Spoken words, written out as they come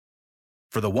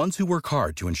For the ones who work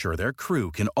hard to ensure their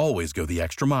crew can always go the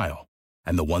extra mile,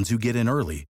 and the ones who get in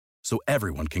early so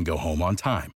everyone can go home on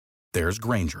time, there's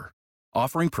Grainger,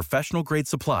 offering professional-grade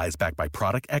supplies backed by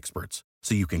product experts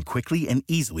so you can quickly and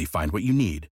easily find what you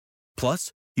need.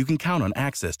 Plus, you can count on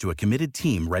access to a committed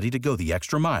team ready to go the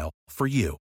extra mile for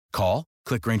you. Call,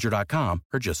 click Grainger.com,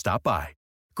 or just stop by.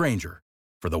 Grainger,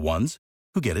 for the ones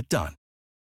who get it done.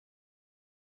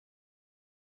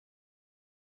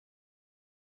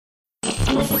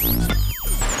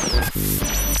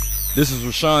 This is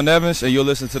Rashawn Evans, and you're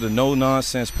listening to the No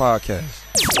Nonsense Podcast.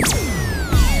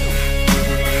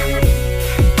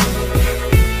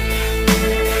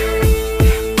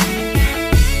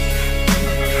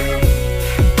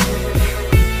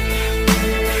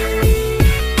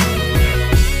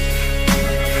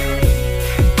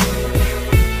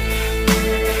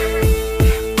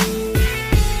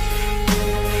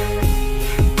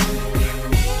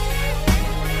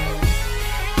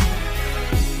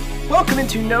 Welcome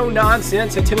into No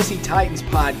Nonsense, a Tennessee Titans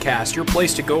podcast, your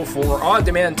place to go for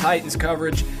on-demand Titans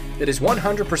coverage that is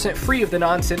 100% free of the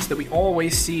nonsense that we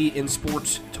always see in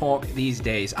sports talk these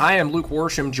days. I am Luke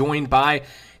Worsham, joined by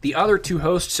the other two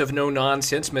hosts of No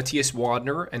Nonsense, Matthias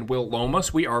Wadner and Will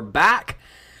Lomas. We are back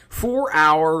for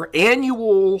our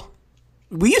annual,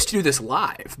 we used to do this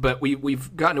live, but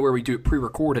we've gotten to where we do it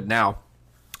pre-recorded now,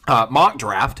 mock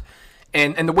draft.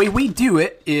 And the way we do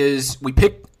it is we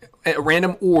pick a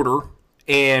random order,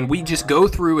 and we just go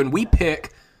through and we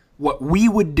pick what we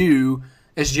would do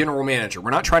as general manager. We're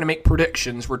not trying to make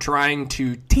predictions. We're trying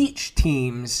to teach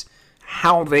teams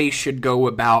how they should go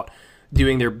about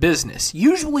doing their business.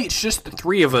 Usually it's just the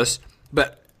three of us,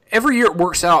 but every year it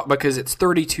works out because it's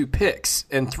 32 picks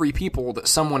and three people that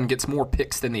someone gets more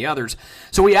picks than the others.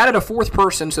 So we added a fourth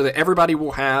person so that everybody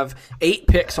will have 8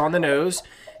 picks on the nose.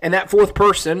 And that fourth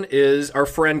person is our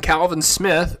friend Calvin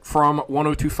Smith from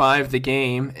 1025 The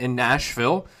Game in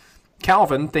Nashville.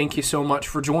 Calvin, thank you so much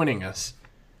for joining us.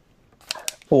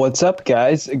 Well, what's up,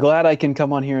 guys? Glad I can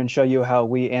come on here and show you how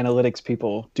we analytics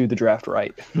people do the draft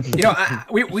right. You know,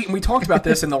 we talked about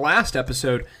this in the last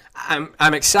episode.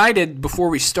 I'm excited before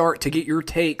we start to get your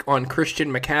take on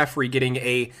Christian McCaffrey getting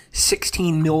a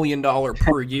 $16 million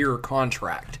per year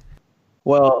contract.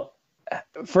 Well,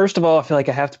 first of all, I feel like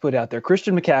I have to put it out there.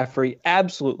 Christian McCaffrey,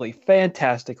 absolutely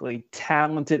fantastically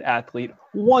talented athlete,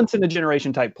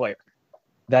 once-in-a-generation type player.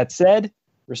 That said,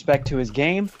 respect to his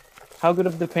game, how good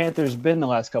have the Panthers been the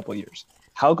last couple of years?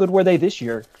 How good were they this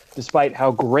year, despite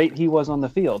how great he was on the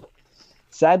field?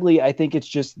 Sadly, I think it's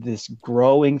just this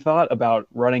growing thought about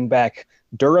running back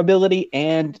durability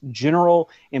and general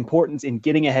importance in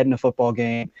getting ahead in a football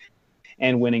game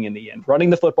and winning in the end.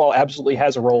 Running the football absolutely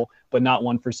has a role, but not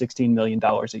one for $16 million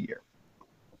a year.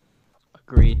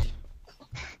 Agreed.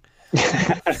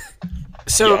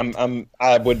 So yeah,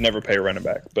 I would never pay a running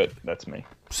back, but that's me.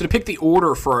 So to pick the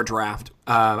order for our draft,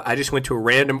 I just went to a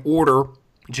random order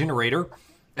generator,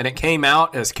 and it came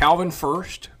out as Calvin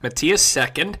first, Matthias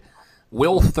second,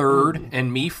 Will third,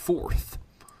 and me fourth.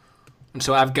 And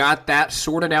so I've got that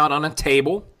sorted out on a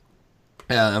table.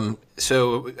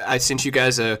 So I sent you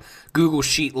guys a Google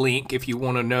Sheet link if you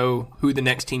want to know who the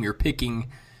next team you're picking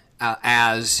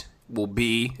as will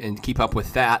be and keep up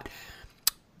with that.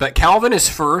 But Calvin is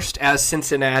first as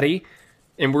Cincinnati,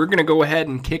 and we're going to go ahead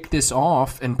and kick this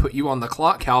off and put you on the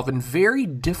clock, Calvin. Very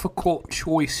difficult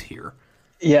choice here.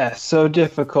 Yeah, so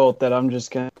difficult that I'm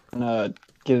just going to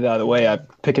get it out of the way. I'm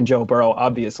picking Joe Burrow,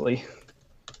 obviously.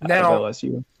 Now,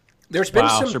 LSU. There's been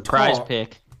some surprise talk.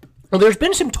 pick. Well, there's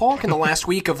been some talk in the last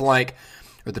week of like,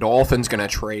 are the Dolphins going to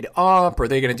trade up? Are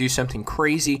they going to do something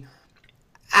crazy?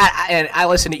 I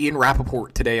listened to Ian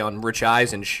Rappaport today on Rich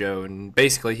Eisen's show, and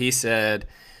basically he said,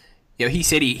 he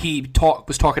said he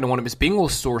was talking to one of his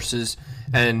Bengals sources,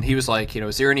 and he was like,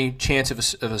 is there any chance of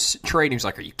a trade? And he was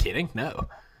like, are you kidding? No.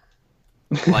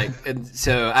 And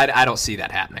so I don't see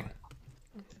that happening.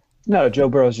 No, Joe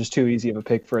Burrow is just too easy of a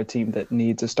pick for a team that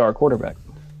needs a star quarterback.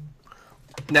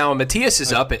 Now, Matthias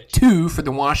is up at 2 for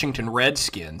the Washington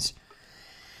Redskins.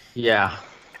 Yeah.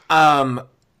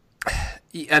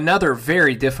 Another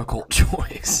very difficult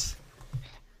choice.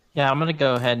 Yeah, I'm going to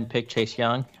go ahead and pick Chase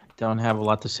Young. Don't have a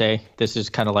lot to say. This is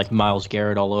kind of like Myles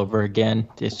Garrett all over again.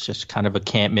 It's just kind of a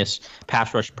can't-miss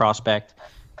pass rush prospect.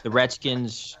 The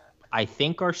Redskins, I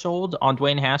think, are sold on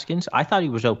Dwayne Haskins. I thought he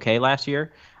was okay last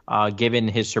year, given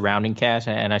his surrounding cast,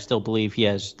 and I still believe he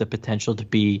has the potential to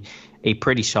be a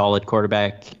pretty solid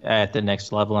quarterback at the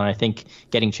next level. And I think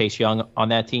getting Chase Young on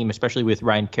that team, especially with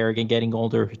Ryan Kerrigan getting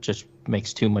older, it just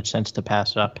makes too much sense to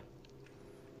pass up.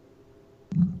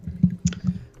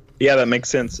 Yeah, that makes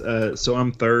sense. So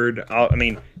I'm third. I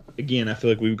feel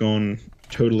like we've gone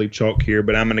totally chalk here,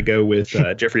 but I'm going to go with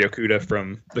Jeffrey Okudah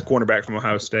from the cornerback from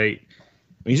Ohio State.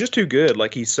 He's just too good.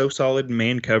 Like, he's so solid in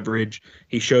man coverage.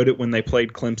 He showed it when they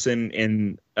played Clemson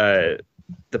in the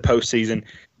postseason.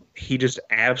 He just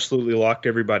absolutely locked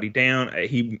everybody down.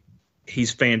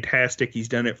 He's fantastic. He's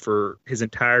done it for his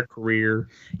entire career.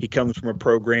 He comes from a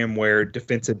program where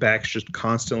defensive backs just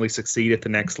constantly succeed at the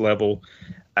next level.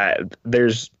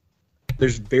 There's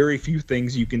very few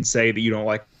things you can say that you don't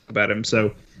like about him.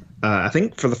 So I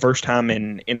think for the first time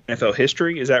in NFL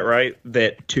history, is that right,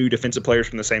 that two defensive players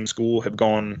from the same school have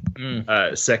gone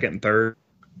second and third?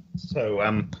 So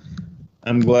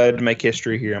I'm glad to make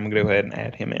history here. I'm going to go ahead and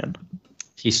add him in.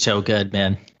 He's so good,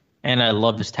 man. And I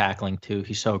love his tackling, too.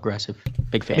 He's so aggressive.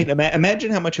 Big fan. I mean,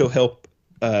 imagine how much he'll help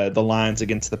the Lions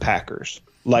against the Packers.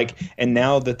 Like, and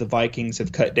now that the Vikings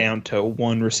have cut down to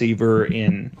one receiver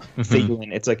in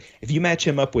Thielen, it's like if you match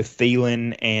him up with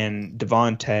Thielen and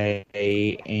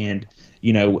Devontae and,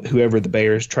 you know, whoever the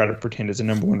Bears try to pretend is a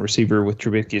number one receiver with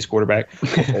Trubisky as quarterback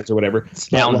or whatever.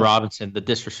 Allen Robinson, the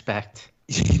disrespect.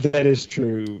 That is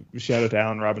true. Shout out to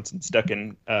Allen Robinson, stuck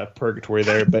in purgatory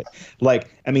there. But, like,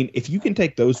 I mean, if you can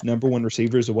take those number one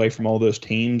receivers away from all those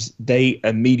teams, they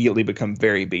immediately become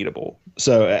very beatable.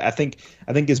 So I think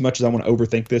as much as I want to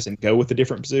overthink this and go with a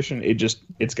different position,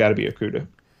 it's got to be Okudah.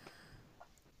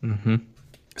 Mm-hmm.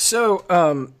 So,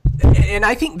 and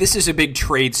I think this is a big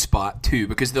trade spot, too,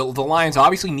 because the Lions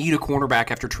obviously need a cornerback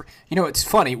after it's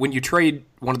funny. When you trade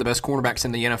one of the best cornerbacks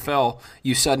in the NFL,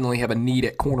 you suddenly have a need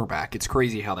at cornerback. It's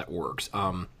crazy how that works.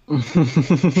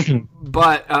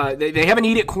 But they have a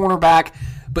need at cornerback.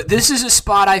 But this is a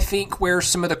spot, I think, where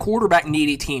some of the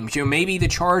quarterback-needy teams, maybe the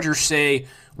Chargers say,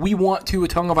 we want Tua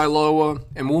Tagovailoa,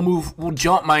 and we'll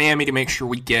jump Miami to make sure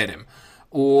we get him.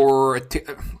 Or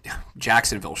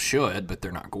Jacksonville should, but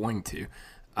they're not going to.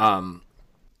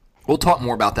 We'll talk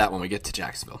more about that when we get to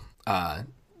Jacksonville.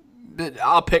 But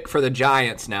I'll pick for the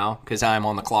Giants now because I'm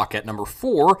on the clock at number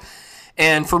 4.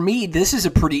 And for me, this is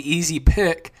a pretty easy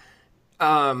pick.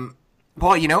 Actually,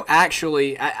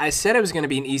 I said it was going to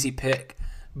be an easy pick,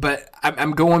 but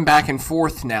I'm going back and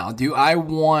forth now. Do I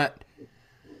want,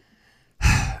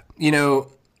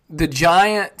 the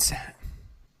Giants...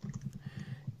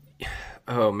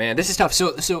 Oh, man, this is tough.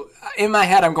 So in my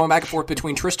head, I'm going back and forth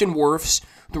between Tristan Wirfs,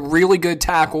 the really good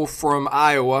tackle from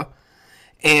Iowa,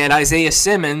 and Isaiah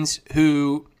Simmons,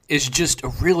 who is just a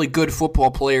really good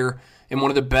football player and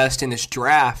one of the best in this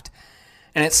draft.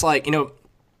 And it's like,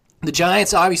 the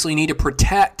Giants obviously need to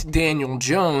protect Daniel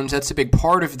Jones. That's a big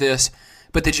part of this.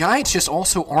 But the Giants just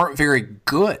also aren't very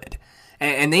good.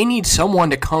 And they need someone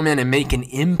to come in and make an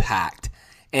impact.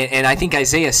 And I think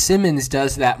Isaiah Simmons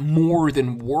does that more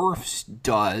than Wirfs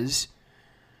does.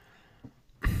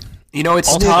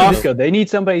 It's tough. They need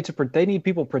somebody they need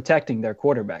people protecting their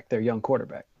quarterback, their young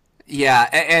quarterback. Yeah,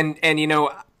 and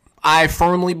I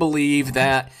firmly believe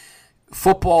that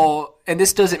football, and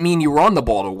this doesn't mean you run the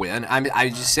ball to win. I'm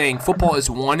just saying football is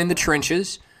won in the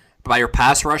trenches by your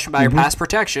pass rush and by your pass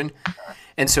protection.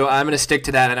 And so I'm going to stick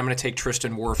to that, and I'm going to take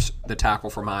Tristan Wirfs, the tackle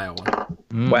from Iowa.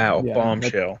 Wow, yeah,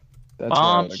 bombshell.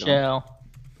 Bombshell.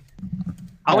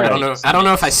 I don't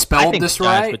know if I spelled this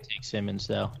right. I would take Simmons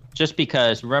though, just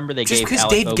because. Remember they just gave because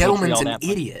Dave Gettleman's an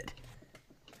idiot.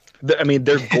 I mean,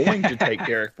 they're going to take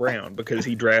Derek Brown because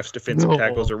he drafts defensive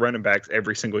tackles or running backs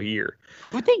every single year.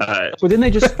 But didn't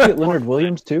they just get Leonard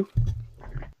Williams too?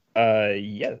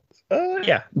 Yes.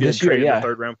 Yeah. This year, yeah.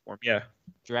 Third round for him. Yeah.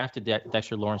 Drafted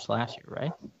Dexter Lawrence last year,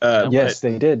 right? Yes,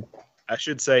 they did. I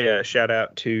should say a shout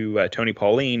out to Tony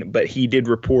Pauline, but he did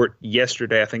report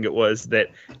yesterday, I think it was, that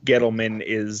Gettleman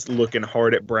is looking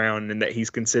hard at Brown and that he's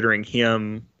considering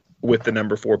him with the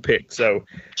number 4 pick. So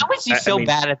how is he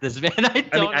bad at this, man? I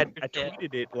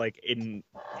tweeted it like in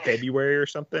February or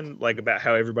something, like about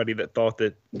how everybody that thought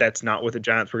that that's not what the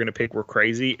Giants were going to pick were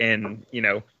crazy, and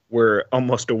we're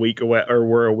almost a week away, or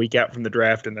we're a week out from the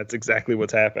draft, and that's exactly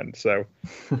what's happened. So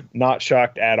not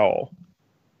shocked at all.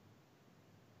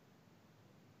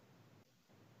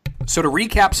 So to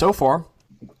recap so far,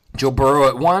 Joe Burrow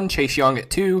at 1, Chase Young at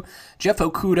 2, Jeff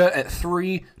Okudah at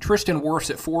 3, Tristan Wirfs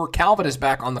at 4. Calvin is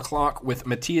back on the clock with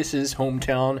Matthias's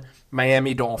hometown,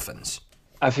 Miami Dolphins.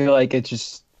 I feel like it's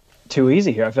just too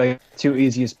easy here. I feel like two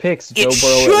easiest picks. It Joe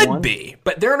Burrow should at 1, be,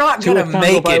 but they're not going to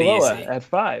make it easy. At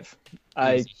 5.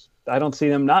 I don't see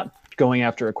them not going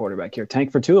after a quarterback here.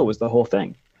 Tank for Tua was the whole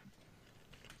thing.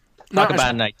 Talk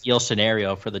about an ideal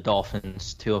scenario for the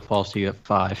Dolphins. Tua falls to you at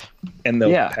 5. And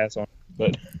they'll pass on.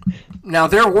 But now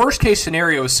their worst case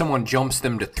scenario is someone jumps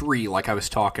them to 3, like I was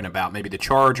talking about. Maybe the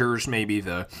Chargers, maybe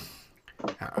the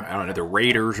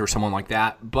Raiders or someone like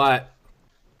that. But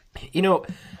You know,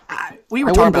 we were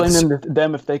I talking wouldn't about blame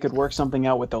them if they could work something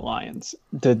out with the Lions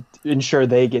to ensure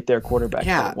they get their quarterback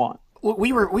they want.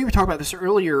 We were talking about this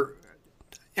earlier.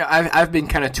 I've been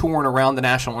kind of touring around the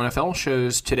national NFL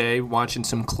shows today, watching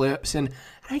some clips, and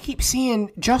I keep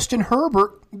seeing Justin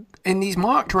Herbert in these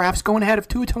mock drafts going ahead of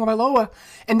Tua Tagovailoa.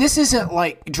 And this isn't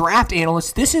like draft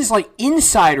analysts. This is like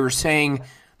insiders saying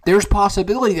there's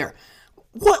possibility there.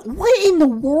 What in the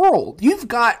world? You've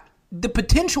got the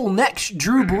potential next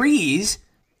Drew Brees,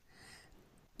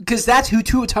 because that's who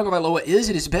Tua Tagovailoa is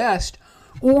at his best,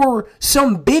 or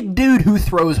some big dude who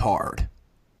throws hard.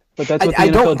 But that's what the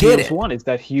NFL teams want, is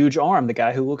that huge arm, the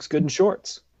guy who looks good in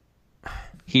shorts.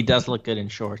 He does look good in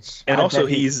shorts. And also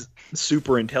he's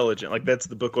super intelligent. Like, that's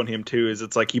the book on him too, is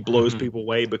it's like he blows people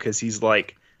away because he's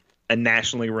like a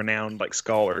nationally renowned like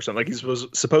scholar or something. Like, he's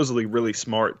supposedly really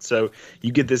smart. So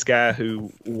you get this guy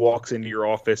who walks into your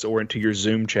office or into your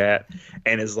Zoom chat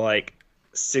and is like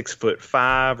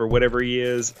 6'5" or whatever he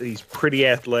is. He's pretty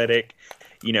athletic.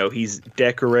 You know, he's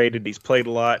decorated, he's played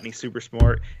a lot, and he's super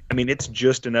smart. I mean, it's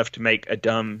just enough to make a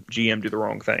dumb GM do the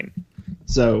wrong thing.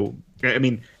 So, I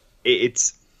mean,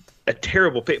 it's a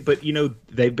terrible pick. But, you know,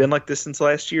 they've been like this since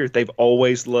last year. They've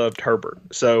always loved Herbert.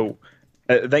 So,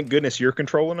 thank goodness you're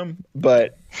controlling them.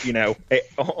 But, you know,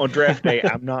 on draft day,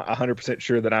 I'm not 100%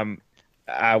 sure that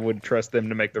I would trust them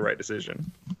to make the right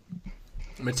decision.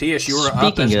 Matthias, you were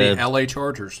up as the LA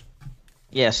Chargers.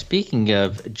 Yeah, speaking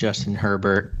of Justin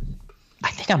Herbert, I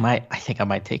think I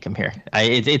might take him here.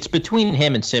 It's between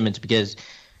him and Simmons, because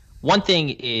one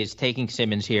thing is taking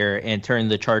Simmons here and turning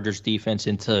the Chargers defense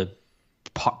into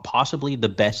possibly the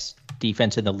best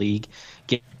defense in the league,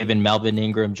 given Melvin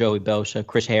Ingram, Joey Bosa,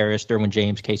 Chris Harris, Derwin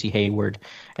James, Casey Hayward,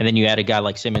 and then you add a guy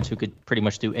like Simmons who could pretty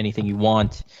much do anything you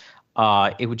want.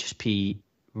 It would just be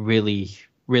really,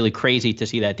 really crazy to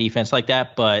see that defense like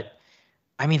that. But,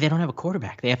 I mean, they don't have a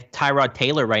quarterback. They have Tyrod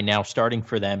Taylor right now starting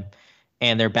for them.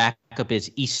 And their backup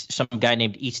is some guy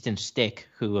named Easton Stick,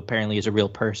 who apparently is a real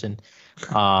person.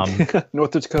 North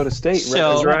Dakota State,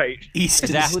 so, that's right. Easton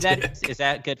is that who Stick. That is? Is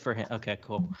that good for him? Okay,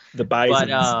 cool. The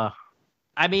Bisons. But,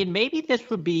 I mean, maybe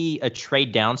this would be a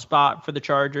trade down spot for the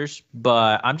Chargers,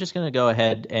 but I'm just going to go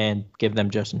ahead and give them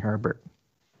Justin Herbert,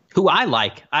 who I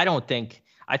like.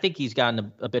 I think he's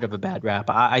gotten a bit of a bad rap.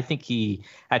 I think he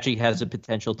actually has the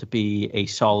potential to be a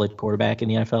solid quarterback in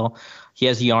the NFL. He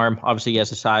has the arm. Obviously, he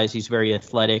has the size. He's very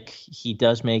athletic. He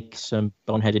does make some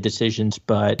boneheaded decisions,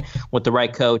 but with the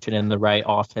right coach and in the right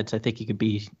offense, I think he could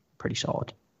be pretty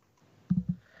solid.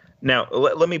 Now,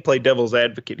 let me play devil's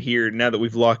advocate here now that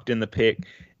we've locked in the pick.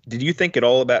 Did you think at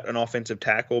all about an offensive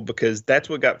tackle? Because that's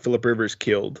what got Phillip Rivers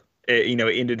killed. It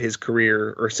ended his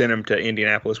career or sent him to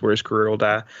Indianapolis where his career will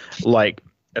die. Like,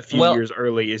 a few years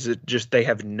early, is it just they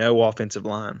have no offensive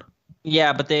line?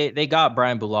 Yeah, but they got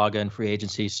Brian Bulaga in free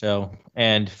agency,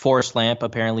 and Forrest Lamp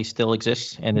apparently still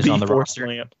exists and is on the roster.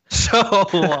 Lamp.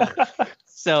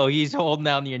 So he's holding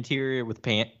down the interior with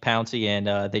Pouncey,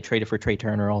 and they traded for Trey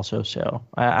Turner also. So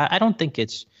I don't think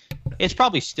it's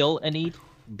probably still a need,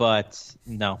 but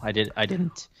no, I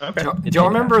didn't. Okay. Do y'all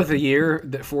remember the year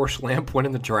that Forrest Lamp went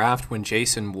in the draft when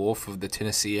Jason Wolf of the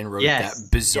Tennessean wrote that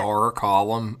bizarre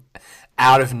column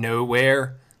out of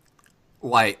nowhere?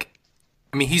 Like,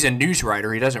 I mean, he's a news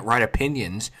writer. He doesn't write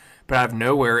opinions. But out of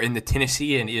nowhere in the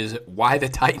Tennessean is why the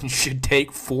Titans should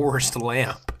take Forrest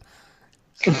Lamp.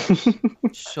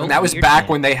 And that was back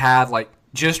when they had, like,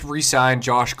 just re-signed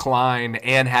Josh Klein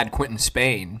and had Quentin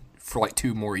Spain for, like,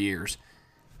 2 more years.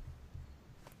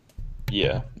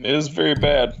 Yeah, it was very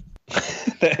bad.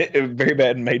 Very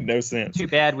bad and made no sense. Too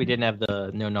bad we didn't have the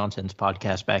No Nonsense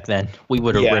podcast back then. We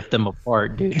would have ripped them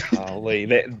apart, dude. Golly,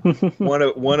 one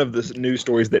of the news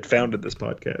stories that founded this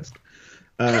podcast.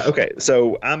 Okay,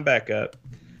 so I'm back up.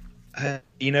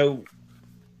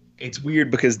 It's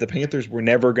weird because the Panthers were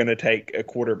never going to take a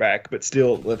quarterback, but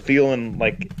still feeling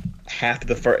like half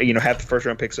the first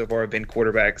round picks so far have been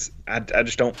quarterbacks. I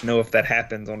just don't know if that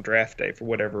happens on draft day for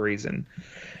whatever reason.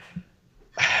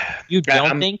 You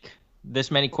don't think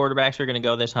this many quarterbacks are going to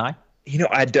go this high?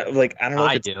 I don't know.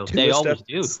 I do. They always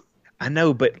do. I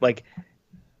know, but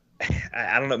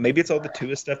I don't know. Maybe it's all the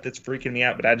Tua stuff that's freaking me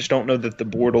out, but I just don't know that the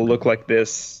board will look like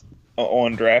this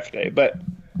on draft day. But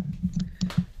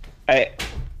I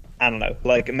don't know.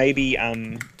 Like, maybe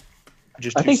I'm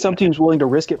just. I think some teams willing to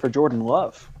risk it for Jordan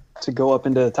Love to go up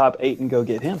into the top 8 and go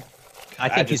get him. I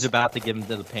think he's about to give him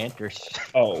to the Panthers.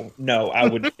 Oh, no, I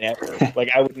would never.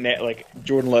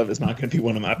 Jordan Love is not going to be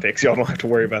one of my picks. Y'all don't have to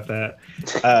worry about that.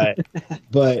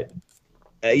 But,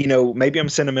 maybe I'm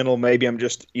sentimental. Maybe I'm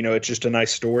just, it's just a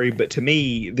nice story. But to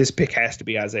me, this pick has to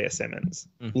be Isaiah Simmons.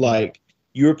 Mm-hmm.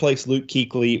 you replace Luke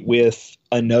Kuechly with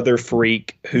another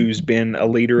freak who's been a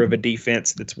leader of a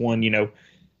defense that's won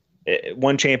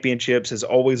championships, has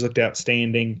always looked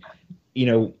outstanding.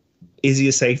 Is he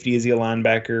a safety? Is he a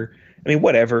linebacker? I mean,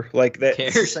 whatever. Like that.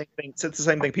 It's the same thing. It's the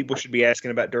same thing people should be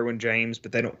asking about Derwin James,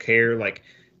 but they don't care. Like,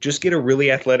 just get a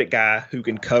really athletic guy who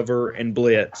can cover and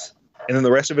blitz, and then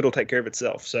the rest of it will take care of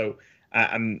itself. So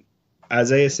I'm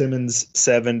Isaiah Simmons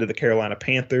 7 to the Carolina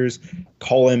Panthers.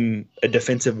 Call him a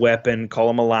defensive weapon. Call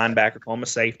him a linebacker. Call him a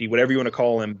safety. Whatever you want to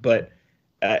call him, but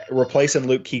replacing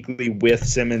Luke Kuechly with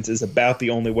Simmons is about the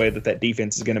only way that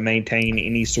defense is going to maintain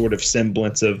any sort of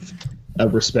semblance of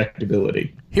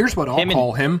respectability. Here's what I'll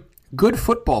call him: good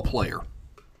football player.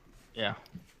 Yeah,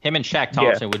 him and Shaq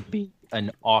Thompson would be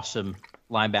an awesome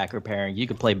linebacker pairing. You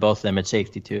could play both of them at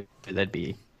safety too. That'd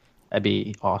be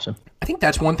awesome. I think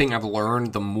that's one thing I've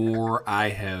learned the more I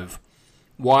have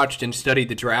watched and studied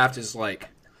the draft is like,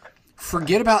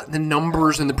 forget about the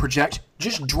numbers and the projection.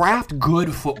 Just draft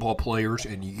good football players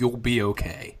and you'll be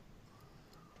okay.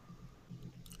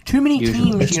 Too many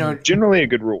teams, generally a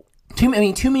good rule. Too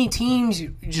many teams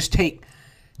just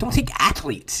don't take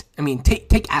athletes. I mean,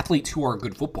 take athletes who are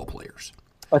good football players.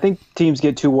 I think teams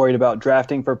get too worried about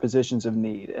drafting for positions of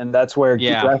need, and that's where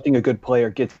drafting a good player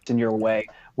gets in your way.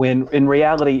 When in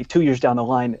reality, 2 years down the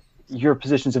line, your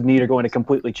positions of need are going to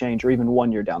completely change, or even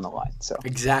 1 year down the line. So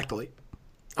exactly.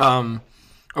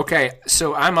 Okay,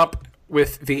 so I'm up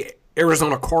with the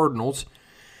Arizona Cardinals,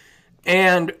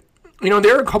 and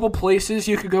there are a couple places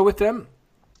you could go with them.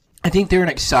 I think they're an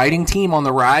exciting team on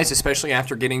the rise, especially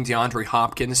after getting DeAndre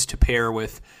Hopkins to pair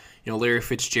with Larry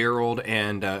Fitzgerald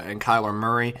and Kyler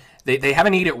Murray. They have a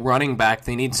need at running back.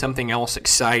 They need something else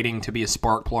exciting to be a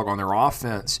spark plug on their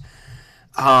offense.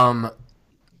 But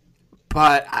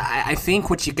I think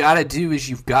what you got to do is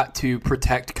you've got to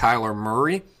protect Kyler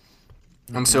Murray.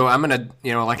 And so I'm going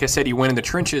to, like I said, you win in the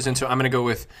trenches, and so I'm going to go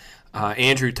with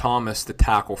Andrew Thomas, the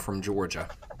tackle from Georgia.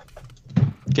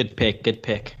 Good pick.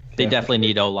 They definitely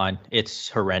need O-line. It's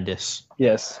horrendous.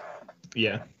 Yes.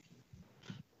 Yeah.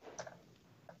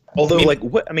 Although,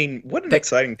 what an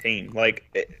exciting team.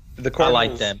 The Cardinals, I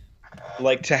like them.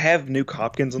 To have Nuke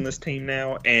Hopkins on this team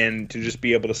now and to just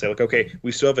be able to say, okay,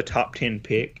 we still have a top 10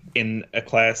 pick in a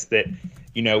class that,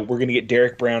 we're going to get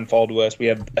Derek Brown fall to us. We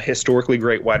have a historically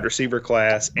great wide receiver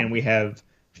class, and we have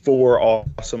 4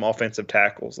 awesome offensive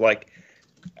tackles.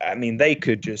 They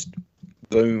could just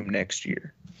boom next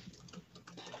year.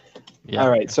 Yeah.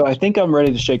 All right, so I think I'm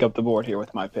ready to shake up the board here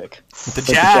with my pick. The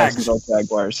Jags. Jacksonville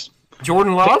Jaguars.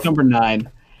 Jordan Love? Pick number 9.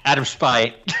 Adam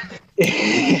Spite.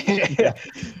 Yeah.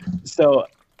 So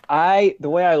the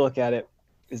way I look at it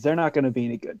is they're not going to be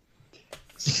any good.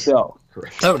 So.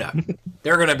 Oh no,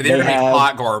 they're going to be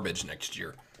hot garbage next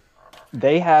year.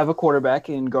 They have a quarterback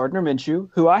in Gardner Minshew,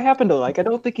 who I happen to like. I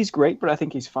don't think he's great, but I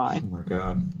think he's fine. Oh my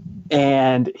God.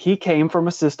 And he came from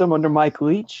a system under Mike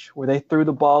Leach where they threw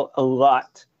the ball a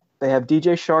lot. They have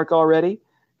DJ Shark already.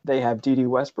 They have D.D.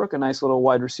 Westbrook, a nice little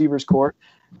wide receivers core.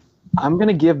 I'm going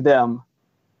to give them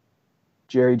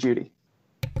Jerry Jeudy.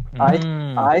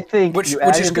 I think which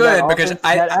is good because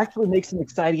that actually makes them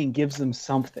exciting and gives them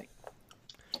something.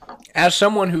 As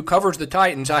someone who covers the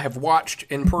Titans, I have watched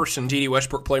in person D.D.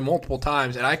 Westbrook play multiple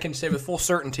times, and I can say with full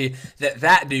certainty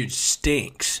that dude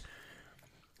stinks.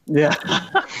 Yeah.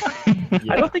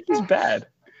 I don't think he's bad.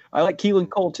 I like Keelan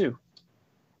Cole too.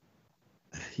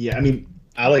 Yeah,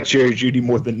 I like Jerry Jeudy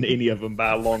more than any of them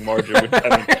by a long margin, which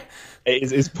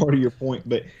is part of your point.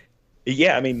 But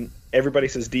yeah, everybody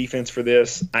says defense for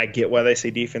this. I get why they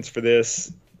say defense for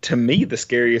this. To me, the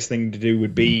scariest thing to do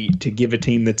would be to give a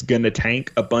team that's going to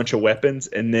tank a bunch of weapons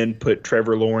and then put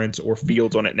Trevor Lawrence or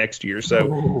Fields on it next year.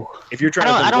 So if you're trying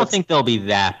I don't think they'll be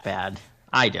that bad.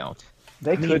 I don't.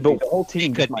 They could be. The whole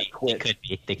team might quit.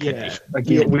 They could be.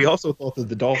 Again, we also thought that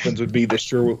the Dolphins would be the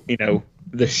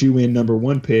shoe-in number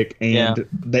 1 pick, and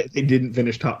they didn't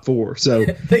finish top 4. So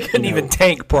they couldn't even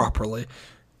tank properly.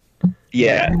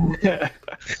 Yeah.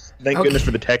 Thank goodness for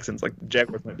the Texans. The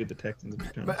Jaguars might be the Texans.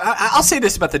 But I'll say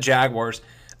this about the Jaguars.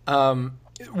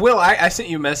 Will, I sent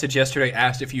you a message yesterday,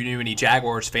 asked if you knew any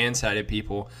Jaguars fan-sided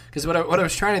people. Because what I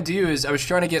was trying to do is I was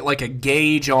trying to get a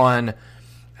gauge on,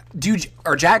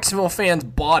 are Jacksonville fans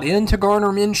bought into Gardner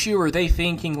Minshew? Or are they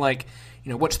thinking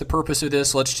what's the purpose of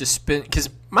this? Let's just spin. Because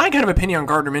my kind of opinion on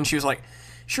Gardner Minshew is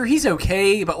sure, he's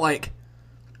okay, but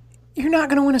you're not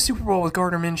going to win a Super Bowl with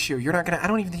Gardner Minshew. You're not going to. I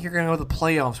don't even think you're going to go to the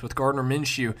playoffs with Gardner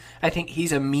Minshew. I think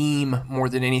he's a meme more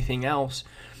than anything else.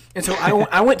 And so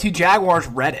I went to Jaguars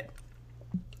Reddit,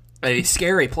 a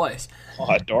scary place.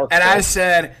 Dark. And I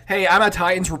said, hey, I'm a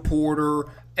Titans reporter.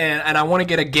 and I want to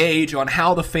get a gauge on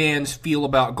how the fans feel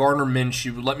about Gardner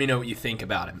Minshew. Let me know what you think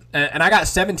about him. And I got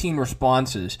 17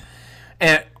 responses,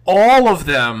 and all of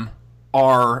them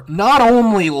are not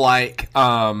only like,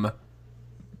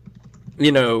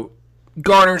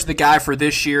 Garner's the guy for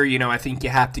this year. I think you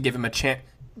have to give him a chance.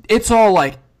 It's all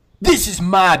like, this is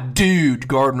my dude,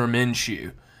 Gardner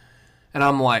Minshew. And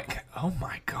I'm like, oh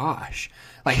my gosh.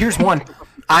 Like, here's one.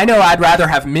 I know I'd rather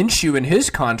have Minshew in his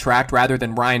contract rather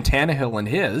than Ryan Tannehill in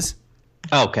his.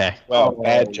 Okay. Well,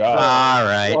 bad job. All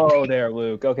right. Whoa there,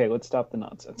 Luke. Okay, let's stop the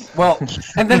nonsense. Well,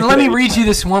 and then let me read you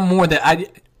this one more that I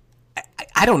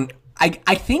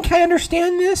think I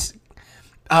understand this.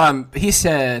 He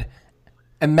said,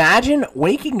 imagine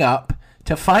waking up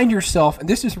to find yourself, and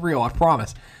this is real, I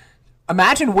promise.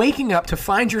 Imagine waking up to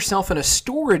find yourself in a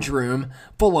storage room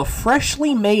full of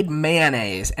freshly made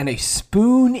mayonnaise and a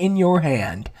spoon in your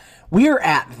hand. We're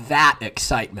at that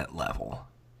excitement level.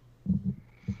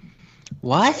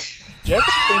 What? Jets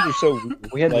fans are so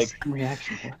weird. We had the same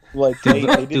reaction. Like they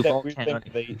did Duval that weird County.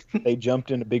 thing. They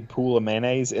jumped in a big pool of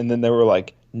mayonnaise, and then they were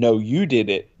like, "No, you did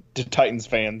it." To Titans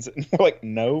fans, and we're like,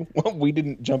 "No, we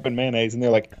didn't jump in mayonnaise," and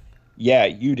they're like, "Yeah,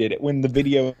 you did it." When the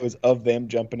video is of them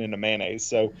jumping into mayonnaise,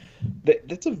 so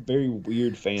that's a very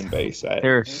weird fan base.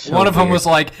 They're so One of them weird. was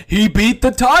like, he beat the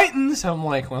Titans. I'm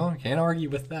like, well, I can't argue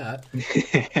with that.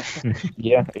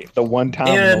 Yeah, the one time.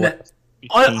 And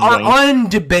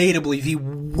undebatably the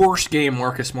worst game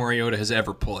Marcus Mariota has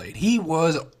ever played. He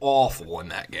was awful in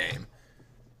that game.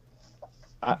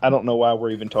 I don't know why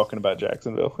we're even talking about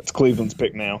Jacksonville. It's Cleveland's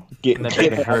pick now. I've never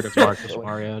even heard of Marcus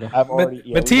Mariota.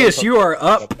 Matthias, you are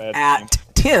up bad at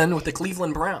 10 with the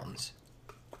Cleveland Browns.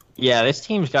 Yeah, this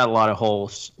team's got a lot of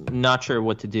holes. Not sure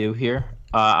what to do here.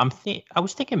 I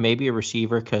was thinking maybe a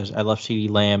receiver because I love CeeDee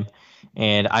Lamb,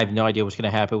 and I have no idea what's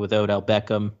going to happen with Odell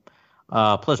Beckham.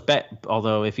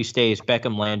 Although if he stays,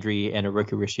 Beckham, Landry, and a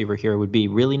rookie receiver here would be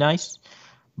really nice.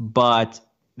 But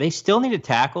they still need a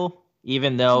tackle,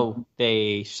 even though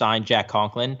they signed Jack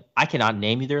Conklin. I cannot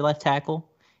name you their left tackle.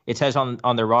 It says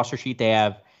on their roster sheet they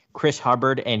have Chris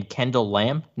Hubbard and Kendall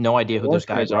Lamb. No idea who those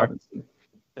guys are.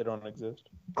 They don't exist.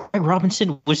 Greg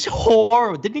Robinson was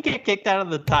horrible. Didn't he get kicked out of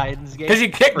the Titans game? Because he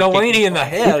kicked Delaney in the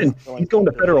head. He's going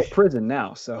to federal prison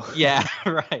now, so. Yeah,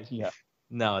 right. Yeah.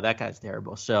 No, that guy's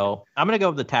terrible. So I'm going to go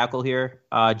with the tackle here.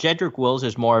 Jedrick Wills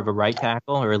is more of a right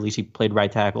tackle, or at least he played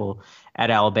right tackle at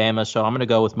Alabama. So I'm going to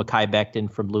go with Mekhi Becton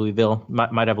from Louisville.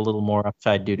 Might have a little more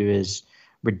upside due to his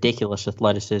ridiculous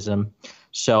athleticism.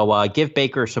 So give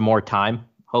Baker some more time.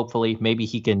 Hopefully, maybe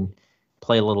he can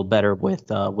play a little better with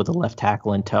a left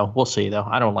tackle in tow. We'll see, though.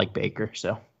 I don't like Baker,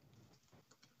 so.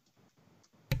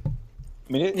 I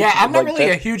mean, Yeah, I'm not really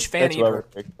a huge fan that's why either we're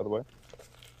picked, by the way.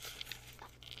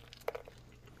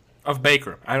 of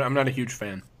Baker. I'm not a huge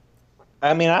fan.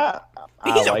 I mean, I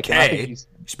He's like him. I okay. think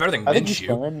He's better than I think he's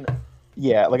Minshew. fun.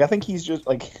 Yeah, like I think he's just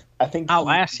like I think.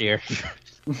 Last year.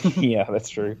 Yeah, that's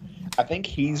true. I think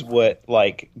he's what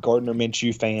like Gardner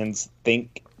Minshew fans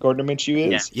think Gardner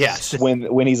Minshew is. Yes.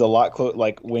 When he's a lot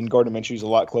when Gardner Minshew's a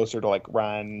lot closer to like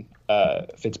Ryan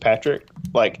Fitzpatrick.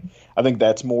 Like I think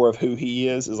that's more of who he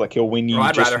is like he'll win you. Well,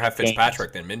 I'd just rather have games.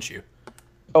 Fitzpatrick than Minshew.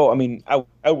 Oh, I mean,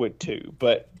 I would too,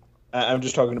 but I'm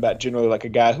just talking about generally like a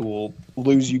guy who will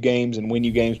lose you games and win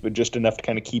you games, but just enough to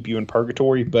kind of keep you in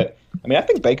purgatory. But I mean, I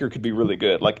think Baker could be really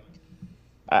good. Like,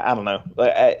 I don't know.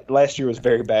 Last year was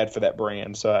very bad for that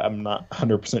brand, so I'm not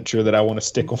 100% sure that I want to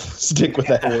stick with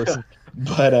that horse.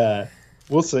 But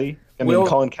we'll see. I mean,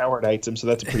 Colin Cowherd hates him, so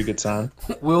that's a pretty good sign.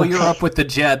 Will, you're up with the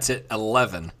Jets at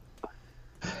 11.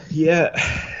 Yeah,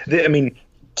 I mean,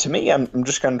 to me, I'm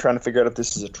just kind of trying to figure out if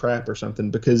this is a trap or something,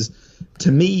 because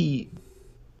to me,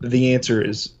 the answer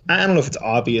is, I don't know if it's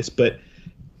obvious, but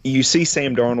you see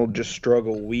Sam Darnold just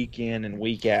struggle week in and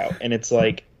week out, and it's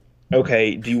like,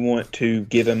 okay, do you want to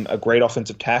give him a great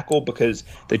offensive tackle? Because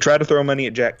they tried to throw money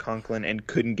at Jack Conklin and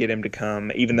couldn't get him to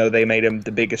come, even though they made him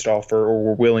the biggest offer or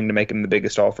were willing to make him the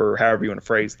biggest offer, or however you want to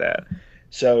phrase that.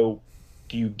 So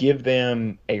do you give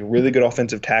them a really good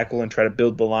offensive tackle and try to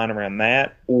build the line around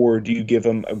that, or do you give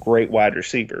them a great wide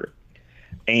receiver?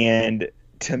 And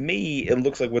to me, it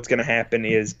looks like what's going to happen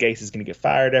is Gase is going to get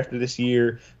fired after this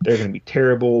year. They're going to be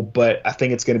terrible, but I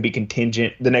think it's going to be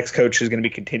contingent. The next coach is going to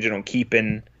be contingent on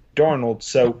keeping Darnold.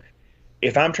 So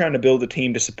if I'm trying to build a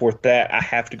team to support that, I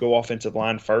have to go offensive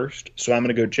line first. So I'm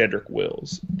going to go Jedrick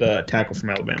Wills, the tackle from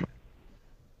Alabama.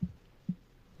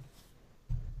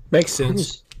 Makes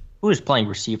sense. Who is playing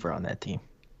receiver on that team?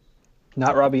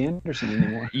 Not Robbie Anderson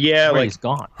anymore. Yeah, He's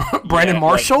gone. Brandon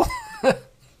Marshall?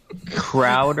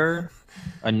 Crowder,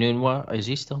 Anunwa, is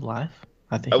he still alive?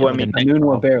 I think. Oh, I mean,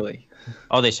 Anunwa barely.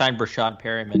 Oh, they signed Brashad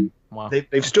Perryman. Wow.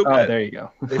 They've still got. there you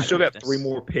go. They've still got 3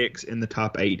 more picks in the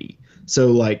top 80. So,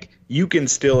 like, you can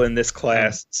still in this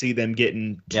class see them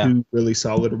getting 2 really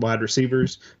solid wide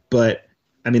receivers. But,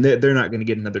 I mean, they're not going to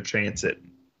get another chance at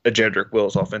a Jedrick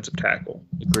Wills offensive tackle.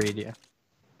 Agreed, yeah.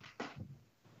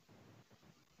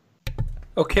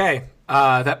 Okay,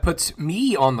 that puts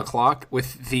me on the clock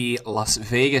with the Las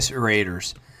Vegas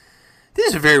Raiders. This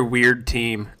is a very weird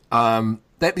team.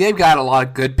 They've got a lot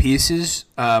of good pieces.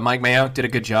 Mike Mayock did a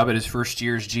good job at his first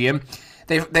year as GM.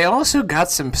 They also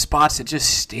got some spots that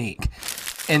just stink.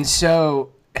 And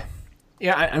so,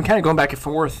 yeah, I'm kind of going back and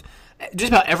forth.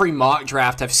 Just about every mock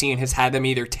draft I've seen has had them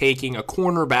either taking a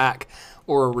cornerback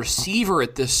or a receiver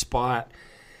at this spot.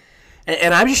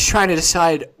 And I'm just trying to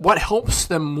decide what helps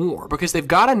them more, because they've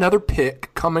got another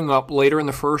pick coming up later in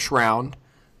the first round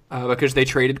because they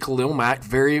traded Khalil Mack.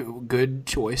 Very good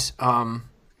choice.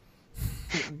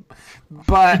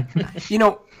 But,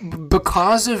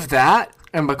 because of that,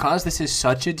 and because this is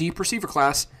such a deep receiver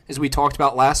class, as we talked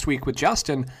about last week with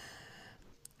Justin,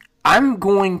 I'm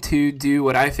going to do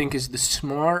what I think is the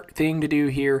smart thing to do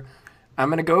here. I'm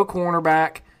going to go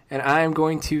cornerback, and I'm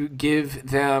going to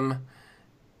give them...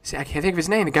 See, I can't think of his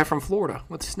name. The guy from Florida.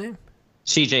 What's his name?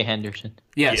 C.J. Henderson.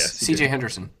 Yes, C.J.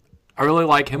 Henderson. I really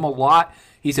like him a lot.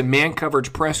 He's a man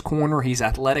coverage press corner. He's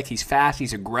athletic. He's fast.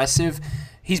 He's aggressive.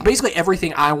 He's basically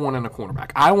everything I want in a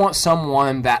cornerback. I want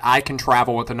someone that I can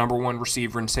travel with the number one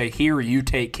receiver and say, here, you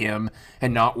take him,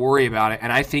 and not worry about it.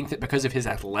 And I think that because of his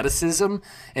athleticism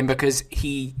and because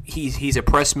he's a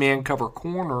press man cover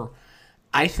corner,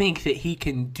 I think that he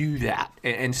can do that.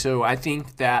 And so I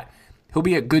think that he'll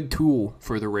be a good tool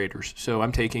for the Raiders. So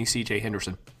I'm taking C.J.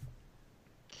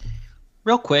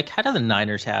 Real quick, how do the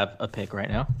Niners have a pick right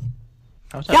now?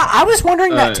 Yeah, I was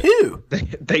wondering that too.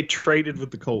 They traded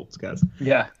with the Colts, guys.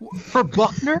 Yeah. For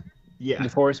Buckner? Yeah.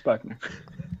 DeForest Buckner.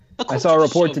 I saw a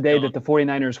report today that the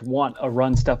 49ers want a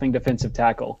run-stuffing defensive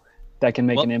tackle that can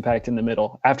make an impact in the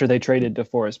middle after they traded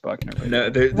DeForest Buckner. No,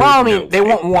 they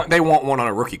want one on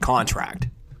a rookie contract.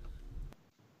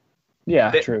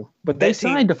 Yeah, true. But they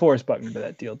signed DeForest Buckner to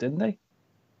that deal, didn't they?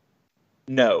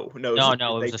 No. It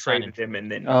was a traded him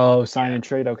and then. Oh, sign and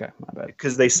trade. Okay, my bad.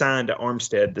 Because they signed to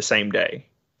Armstead the same day.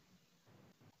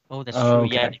 Oh, that's true.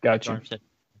 Okay, Yeah, gotcha.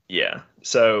 Yeah.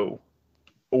 So,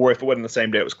 or if it wasn't the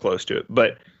same day, it was close to it.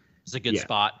 But it's a good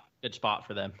spot. Good spot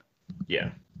for them. Yeah.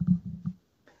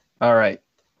 All right.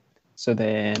 So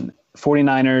then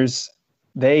 49ers,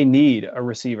 they need a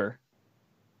receiver.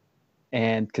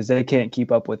 And because they can't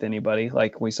keep up with anybody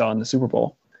like we saw in the Super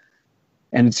Bowl.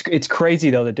 And it's crazy,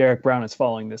 though, that Derek Brown is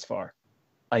falling this far.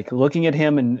 Like, looking at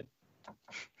him, and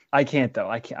I can't,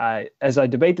 though. As I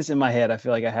debate this in my head, I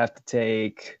feel like I have to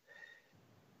take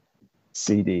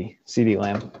CeeDee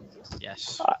Lamb.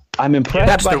 Yes. I'm impressed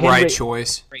That's by the Henry. right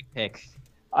choice. Great pick.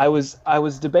 I was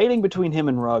debating between him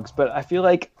and Ruggs, but I feel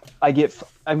like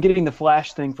I'm getting the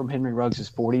flash thing from Henry Ruggs'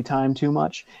 40 time too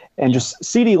much. And just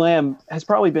CeeDee Lamb has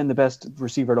probably been the best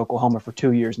receiver at Oklahoma for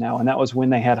 2 years now, and that was when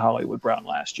they had Hollywood Brown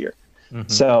last year. Mm-hmm.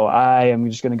 So I am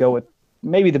just going to go with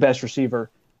maybe the best receiver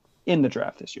in the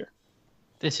draft this year.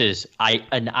 This is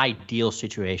an ideal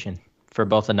situation for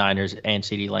both the Niners and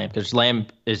CeeDee Lamb, because Lamb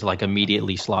is like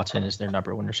immediately slots in as their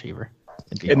number one receiver.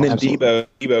 And then Debo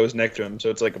is next to him, so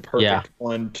it's like a perfect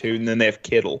 1-2, and then they have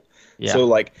Kittle. Yeah. So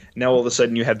like now all of a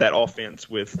sudden you have that offense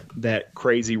with that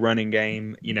crazy running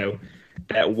game,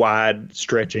 that wide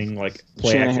stretching like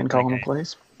play Shanahan calling the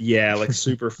plays. Yeah, like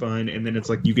super fun. And then it's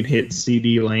like you can hit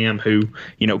CeeDee Lamb, who,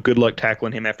 good luck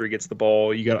tackling him after he gets the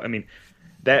ball.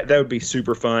 That would be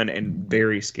super fun and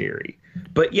very scary.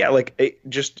 But yeah,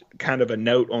 just kind of a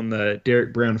note on the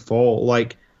Derek Brown fall.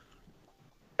 Like,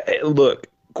 look,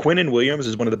 Quinnen Williams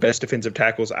is one of the best defensive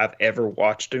tackles I've ever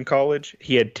watched in college.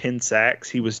 He had 10 sacks.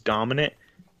 He was dominant,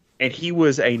 and he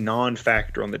was a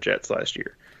non-factor on the Jets last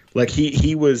year. Like,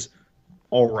 he was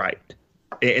all right.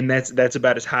 And that's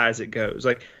about as high as it goes.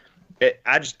 Like,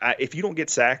 if you don't get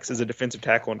sacks as a defensive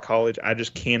tackle in college, I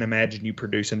just can't imagine you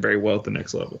producing very well at the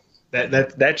next level.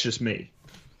 That's just me.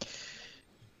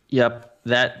 Yep,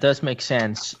 that does make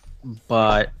sense.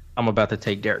 But I'm about to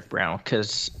take Derek Brown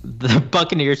because the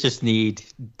Buccaneers just need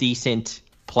decent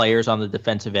players on the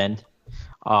defensive end,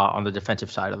 on the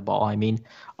defensive side of the ball. I mean,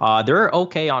 they're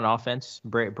okay on offense.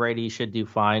 Brady should do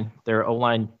fine. Their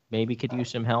O-line maybe could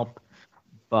use some help.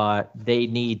 But they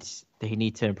need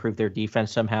to improve their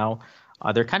defense somehow.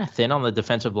 They're kind of thin on the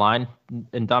defensive line.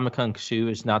 And Ndamukong Suh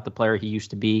is not the player he used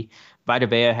to be. Vita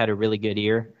Vea had a really good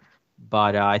year,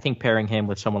 but I think pairing him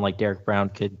with someone like Derek Brown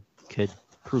could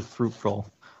prove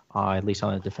fruitful, at least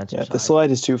on the defensive side. The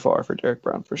slide is too far for Derek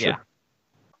Brown for sure. Yeah.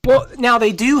 Well, now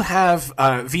they do have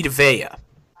Vita Vea.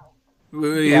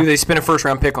 Yeah. They spent a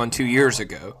first-round pick on 2 years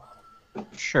ago.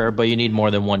 Sure, but you need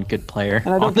more than one good player.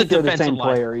 And I don't on think they're the defensive same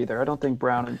line. player either. I don't think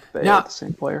Brown and Vea Now- are the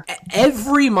same player.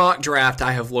 Every mock draft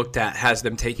I have looked at has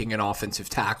them taking an offensive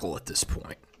tackle at this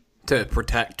point to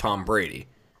protect Tom Brady.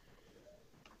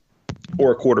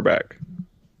 Or a quarterback.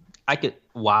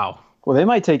 Wow. Well, they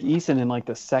might take Eason in like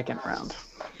the second round.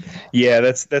 Yeah,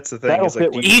 that's the thing. That'll Is like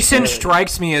fit with Eason Yeah.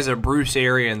 strikes me as a Bruce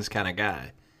Arians kind of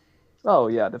guy. Oh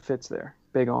yeah, the fit's there.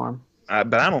 Big arm.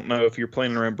 but I don't know if you're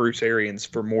planning around Bruce Arians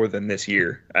for more than this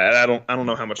year. I don't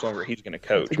know how much longer he's going to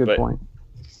coach. That's a good point.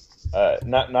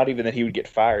 Not even that he would get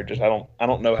fired. Just I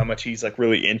don't know how much he's like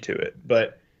really into it.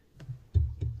 But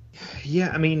yeah,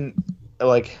 I mean,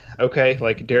 like okay,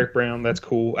 like Derek Brown, that's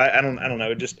cool. I don't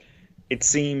know. It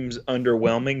seems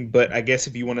underwhelming. But I guess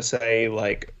if you want to say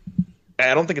like,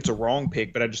 I don't think it's a wrong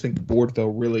pick, but I just think the board fell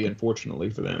really unfortunately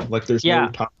for them. Like there's no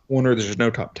top corner, there's no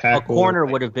top A tackle. corner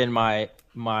would have been my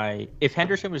if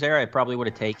Henderson was there, I probably would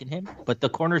have taken him. But the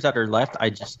corners that are left,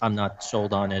 I'm not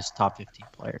sold on as top 15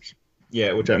 players.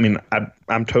 Yeah, which I mean,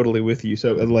 I'm totally with you.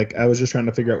 So like, I was just trying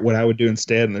to figure out what I would do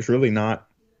instead, and there's really not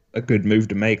a good move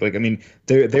to make. Like, I mean,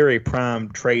 they're a prime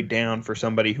trade down for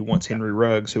somebody who wants Henry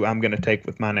Ruggs, who I'm going to take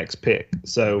with my next pick.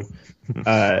 So for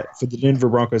the Denver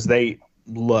Broncos, they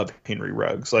love Henry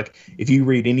Ruggs. Like, if you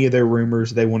read any of their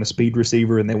rumors, they want a speed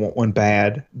receiver and they want one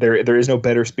bad. There is no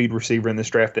better speed receiver in this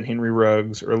draft than Henry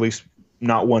Ruggs, or at least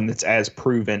not one that's as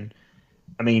proven.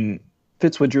 I mean,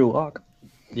 Fits with Drew Lock.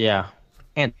 Yeah.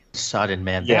 And Sutton,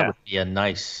 man, Yeah. that would be a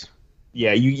nice.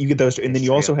 yeah, you get those, and then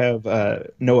you also have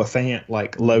Noah Fant,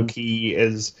 like low key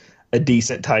as a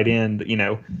decent tight end. You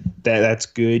know, that's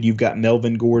good. You've got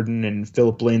Melvin Gordon and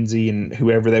Philip Lindsay and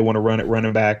whoever they want to run at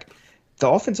running back. The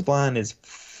offensive line is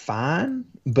fine,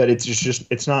 but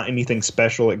it's not anything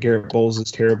special. Like Garrett Bowles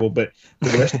is terrible, but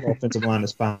the rest of the offensive line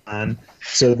is fine.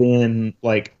 So then,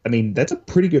 like, I mean, that's a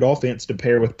pretty good offense to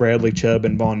pair with Bradley Chubb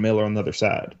and Von Miller on the other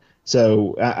side.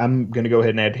 So I'm going to go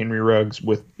ahead and add Henry Ruggs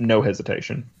with no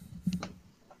hesitation.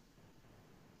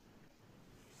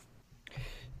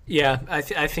 Yeah, I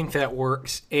think that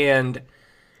works. And,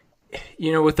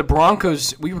 you know, with the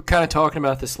Broncos, we were kind of talking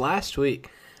about this last week.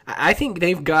 I think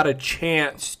they've got a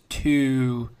chance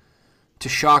to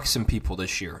shock some people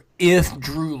this year if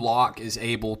Drew Lock is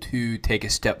able to take a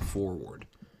step forward.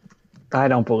 I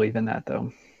don't believe in that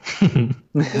though.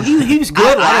 He was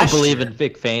good I last don't believe year. in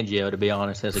Vic Fangio, to be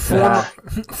honest, as a coach.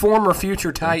 Former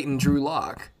future Titan Drew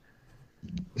Lock.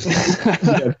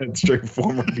 Yeah, that's true.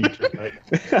 Former feature.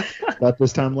 Right? About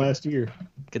this time last year.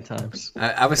 Good times.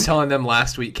 I was telling them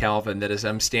last week, Calvin, that as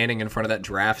I'm standing in front of that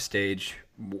draft stage,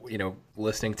 you know,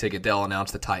 listening to Goodell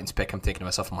announce the Titans pick, I'm thinking to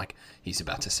myself, I'm like, he's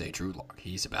about to say Drew Lock.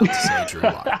 He's about to say Drew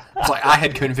Lock. It's like I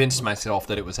had convinced myself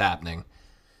that it was happening.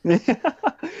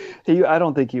 I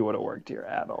don't think he would have worked here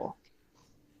at all.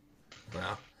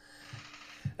 Wow.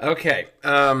 Okay.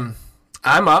 I'm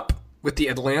up with the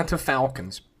Atlanta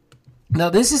Falcons. Now,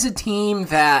 this is a team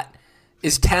that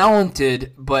is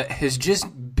talented, but has just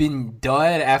been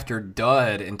dud after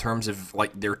dud in terms of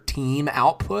like their team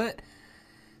output.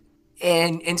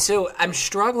 And so I'm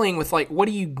struggling with like what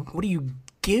do you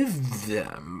give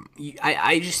them?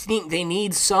 I just think they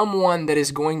need someone that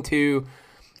is going to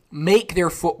make their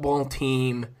football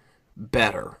team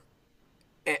better.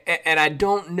 And I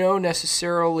don't know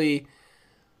necessarily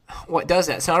what does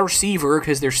that. It's not a receiver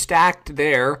because they're stacked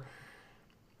there.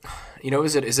 You know,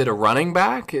 is it a running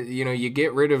back? You know, you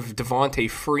get rid of Devontae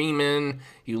Freeman,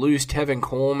 you lose Tevin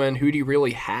Coleman. Who do you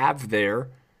really have there?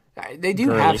 They do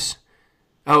Gurley. have.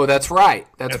 Oh, that's right.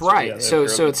 That's right. yeah, so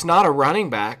Gurley. it's not a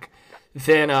running back.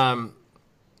 Then you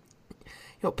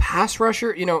know, pass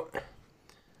rusher. You know,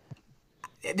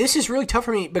 this is really tough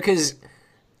for me because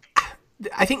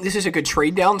I think this is a good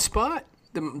trade down spot.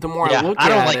 The more I look I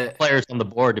don't at like it, players on the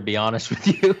board, to be honest with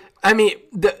you. I mean,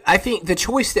 I think the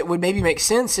choice that would maybe make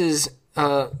sense is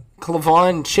Clavon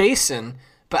Chasen,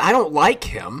 but I don't like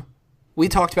him. We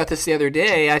talked about this the other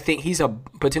day. I think he's a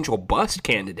potential bust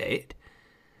candidate.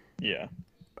 Yeah.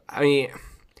 I mean,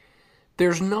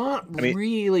 there's not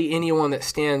really anyone that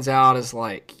stands out as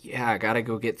like, yeah, I got to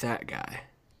go get that guy.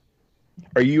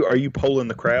 Are you polling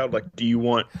the crowd? Like, do you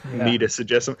want me to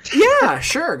suggest some? Yeah,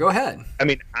 sure. Go ahead. I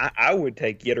mean, I would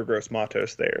take Yetur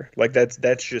Gross-Matos there. Like,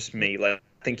 that's just me. Like,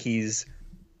 I think he's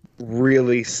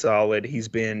really solid. He's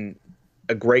been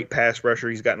a great pass rusher.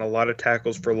 He's gotten a lot of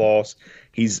tackles for loss.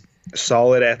 He's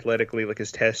solid athletically, like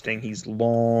his testing. He's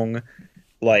long.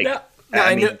 Like, Now,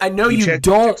 I know he you checks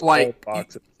don't all like.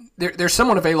 boxes. There's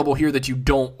someone available here that you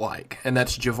don't like, and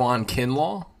that's Javon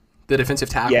Kinlaw, the defensive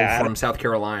tackle from South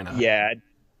Carolina.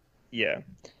 Yeah.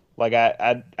 Like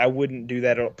I wouldn't do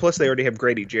that. Plus, they already have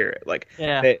Grady Jarrett. Like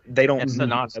they don't it's need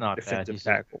not a bad. defensive He's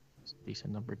tackle.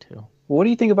 Decent number 2. What do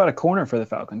you think about a corner for the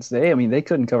Falcons? They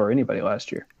couldn't cover anybody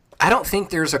last year. I don't think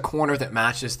there's a corner that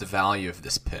matches the value of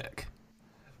this pick.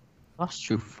 That's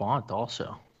true. Font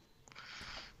also.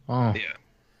 Oh. Yeah.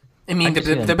 I mean,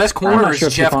 the best I'm corner not is sure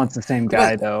if Jeff. Font's the same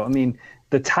guy, though. I mean,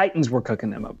 the Titans were cooking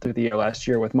them up through the year last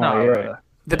year with Mariota. right.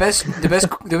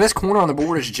 The best corner on the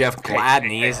board is Jeff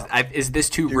Gladney. Is this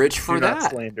too rich for Do not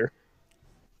that? slander.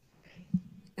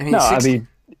 I mean, No,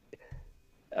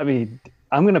 I mean,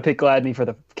 I'm going to pick Gladney for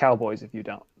the Cowboys if you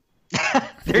don't.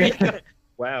 There you go.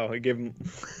 Wow, I give him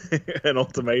an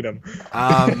ultimatum.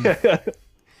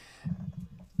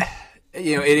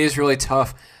 It is really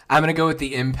tough. I'm going to go with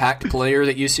the impact player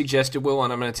that you suggested, Will,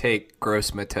 and I'm going to take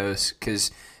Gross Matos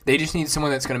because they just need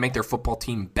someone that's going to make their football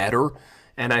team better,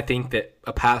 and I think that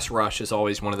a pass rush is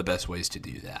always one of the best ways to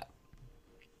do that.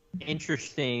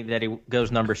 Interesting that he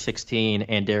goes number 16,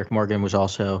 and Derek Morgan was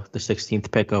also the 16th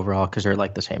pick overall because they're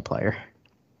like the same player.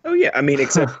 Oh yeah, I mean,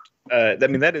 except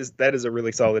that is a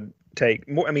really solid take.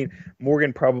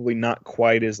 Morgan probably not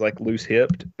quite as like loose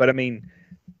hipped, but I mean,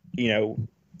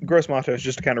 Gross Matos,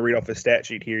 just to kind of read off his stat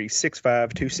sheet here, he's 6'5",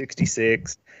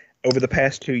 266. Over the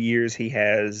past 2 years, he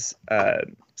has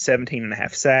 17 and a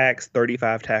half sacks,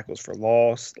 35 tackles for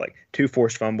loss, like 2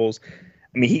 forced fumbles.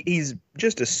 I mean, he's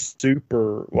just a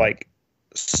super like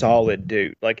solid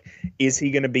dude. Like, is he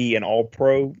going to be an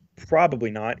All-Pro?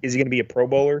 Probably not. Is he going to be a Pro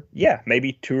Bowler? Yeah,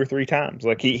 maybe 2 or 3 times.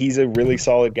 Like he's a really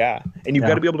solid guy, and you've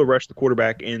got to be able to rush the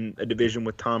quarterback in a division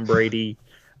with Tom Brady,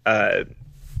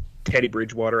 Teddy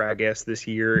Bridgewater, I guess, this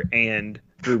year, and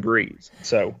Drew Brees.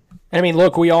 So, I mean,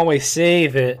 look, we always say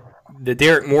that the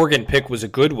Derek Morgan pick was a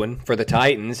good one for the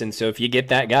Titans, and so if you get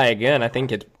that guy again, I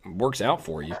think it works out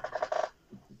for you.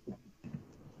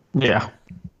 Yeah.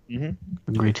 Mm-hmm.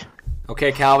 Agreed.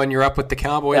 Okay, Calvin, you're up with the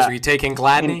Cowboys. Yeah. Are you taking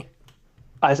Gladney?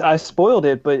 I spoiled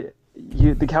it, but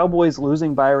the Cowboys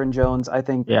losing Byron Jones, I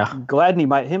think Gladney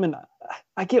might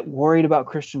I get worried about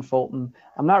Christian Fulton.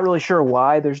 I'm not really sure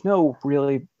why. There's no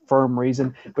really firm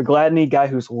reason. But Gladney, guy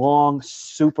who's long,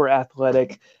 super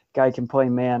athletic, guy can play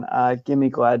man. Give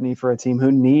me Gladney for a team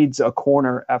who needs a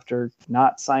corner after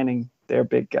not signing their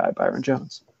big guy, Byron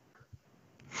Jones.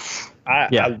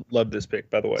 I love this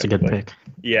pick, by the way. It's a good pick.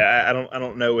 Yeah, I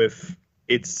don't know if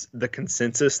it's the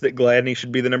consensus that Gladney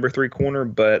should be the number 3 corner,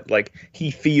 but like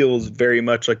he feels very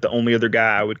much like the only other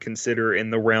guy I would consider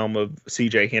in the realm of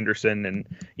C.J. Henderson and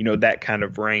that kind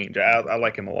of range. I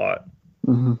like him a lot.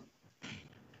 Mm-hmm.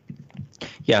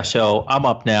 Yeah, so I'm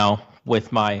up now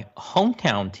with my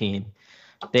hometown team.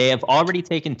 They have already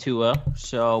taken Tua.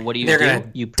 So what do you do? They're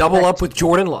going to double up with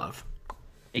Jordan Love.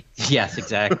 Yes,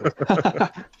 exactly.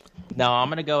 No, I'm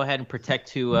going to go ahead and protect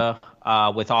Tua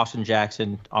with Austin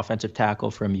Jackson, offensive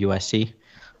tackle from USC.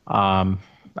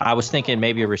 I was thinking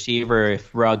maybe a receiver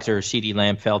if Ruggs or CeeDee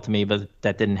Lamb fell to me, but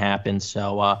that didn't happen.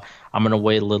 So I'm going to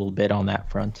wait a little bit on that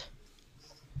front.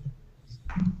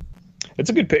 It's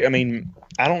a good pick. I mean,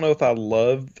 I don't know if I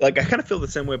love – like I kind of feel the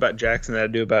same way about Jackson that I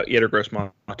do about Yetur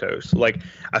Gross-Matos. Like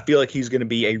I feel like he's going to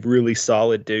be a really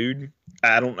solid dude.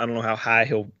 I don't know how high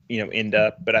he'll end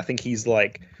up, but I think he's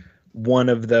like one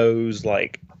of those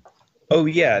like, oh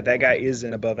yeah, that guy is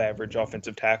an above average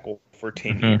offensive tackle for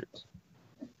 10 years.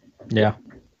 Yeah.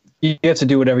 You have to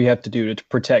do whatever you have to do to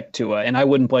protect Tua, and I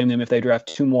wouldn't blame them if they draft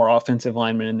 2 more offensive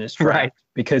linemen in this draft, right?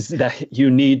 Because that you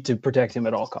need to protect him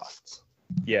at all costs.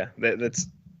 Yeah, that's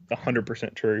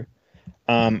 100% true.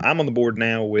 I'm on the board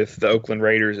now with the Oakland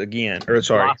Raiders again, or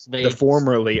sorry, the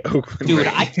formerly Oakland Dude,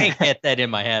 Raiders. I can't get that in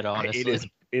my head,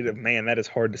 honestly. Man, that is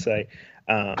hard to say.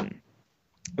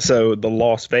 So the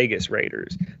Las Vegas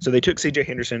Raiders. So they took C.J.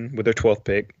 Henderson with their 12th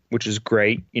pick, which is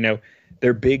great.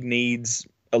 Their big needs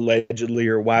allegedly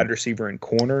are wide receiver and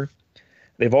corner.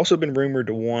 They've also been rumored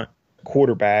to want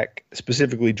quarterback,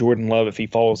 specifically Jordan Love if he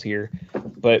falls here.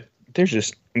 But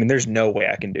there's no way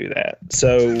I can do that.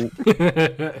 So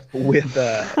with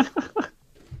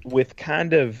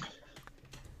kind of,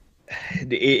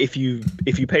 if you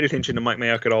paid attention to Mike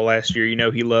Mayock at all last year,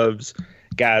 he loves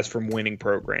guys from winning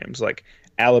programs like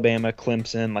Alabama,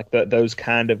 Clemson, like those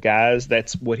kind of guys.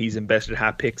 That's what he's invested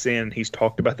high picks in. He's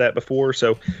talked about that before.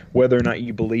 So whether or not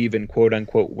you believe in quote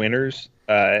unquote winners,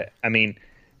 I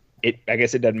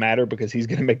guess it doesn't matter because he's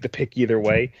going to make the pick either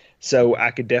way. So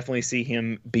I could definitely see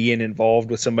him being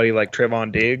involved with somebody like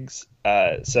Trevon Diggs.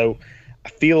 So I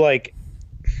feel like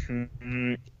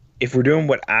if we're doing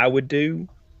what I would do,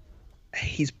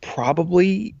 he's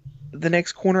probably the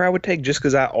next corner I would take just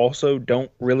because I also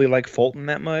don't really like Fulton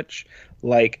that much.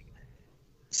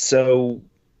 So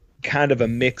kind of a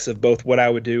mix of both what I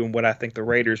would do and what I think the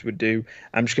Raiders would do.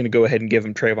 I'm just going to go ahead and give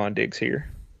him Trayvon Diggs here.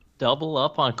 Double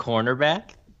up on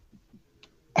cornerback?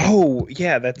 Oh,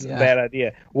 yeah, that's a bad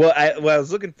idea. Well, I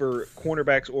was looking for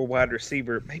cornerbacks or wide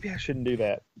receiver. Maybe I shouldn't do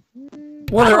that.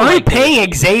 Well, they're already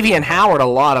paying Xavier Howard a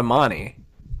lot of money.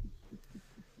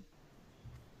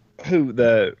 Who,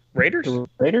 the Raiders? The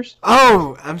Raiders?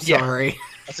 Oh, I'm sorry. I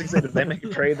was thinking, did they make a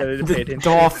trade that I didn't pay The attention to?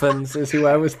 Dolphins is who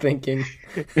I was thinking.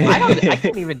 I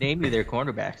can't even name you their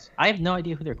cornerbacks. I have no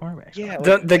idea who their cornerbacks are. Yeah,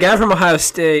 The guy from Ohio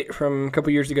State from a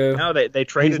couple years ago. no, they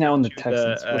traded He's now in the to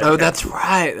Texans. Oh, that's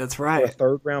right. That's a right.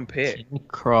 third-round pick. Sidney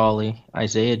Crawley,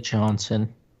 Isaiah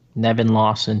Johnson, Nevin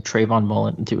Lawson, Trayvon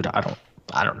Mullen. Dude, I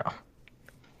don't know.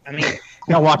 I mean,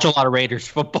 I watch a lot of Raiders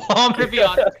football, I'm going to be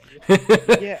honest.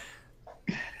 yeah.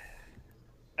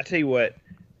 I tell you what,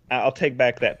 I'll take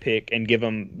back that pick and give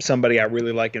him somebody I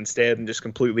really like instead and just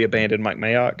completely abandon Mike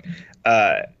Mayock.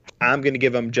 I'm going to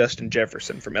give him Justin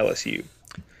Jefferson from LSU.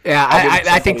 Yeah, I'll give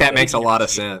him I think somebody that makes a lot of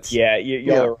sense. Yeah,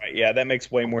 y'all are right. Yeah, that makes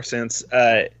way more sense.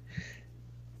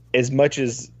 As much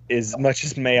as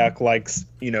Mayock likes,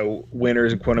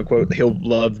 winners and quote unquote, he'll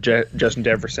love Justin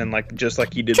Jefferson just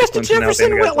like he did. Justin the Clemson Jefferson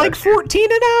Alabama went guys like last year.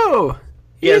 14-0.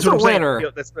 Yeah, He's that's a what I'm saying.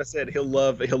 winner. That's what I said. He'll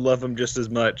love him just as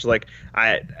much. Like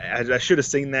I should have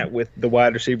seen that with the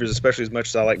wide receivers, especially as much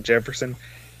as I like Jefferson.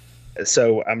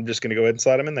 So I'm just going to go ahead and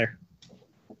slide him in there.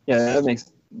 Yeah, that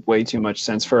makes way too much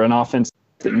sense for an offense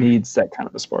that needs that kind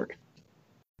of a spark.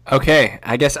 Okay,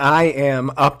 I guess I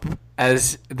am up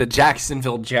as the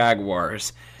Jacksonville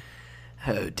Jaguars.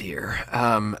 Oh dear.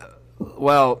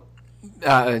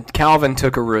 Calvin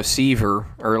took a receiver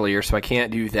earlier, so I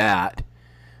can't do that.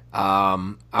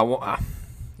 I'm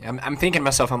thinking to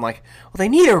myself, I'm like, well, they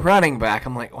need a running back.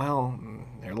 I'm like, well,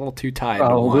 they're a little too tight.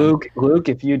 Oh, Luke,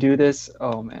 if you do this,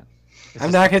 oh man.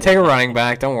 I'm not going to take a running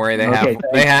back. Don't worry. Okay,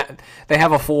 They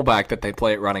have a fullback that they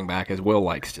play at running back, as Will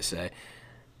likes to say.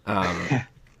 I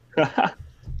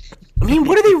mean,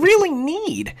 what do they really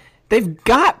need? They've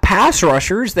got pass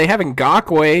rushers. They have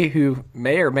Ngakoue, who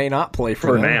may or may not play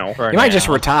for them. now. He might just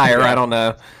retire. I don't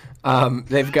know.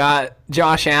 They've got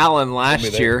Josh Allen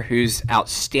last year, who's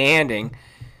outstanding.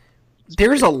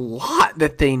 There's a lot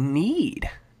that they need.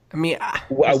 I mean,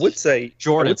 I would say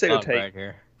Jordan they'll Love take. right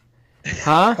here.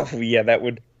 huh? Oh, yeah,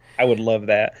 I would love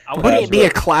that. Wouldn't it be a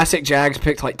classic Jags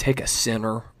pick to take a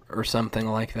center or something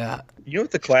like that? You know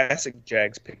what the classic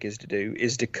Jags pick is to do?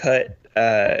 Is to cut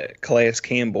Calais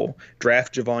Campbell,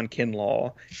 draft Javon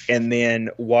Kinlaw, and then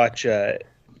watch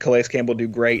Calais Campbell do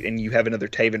great, and you have another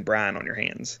Taven Bryan on your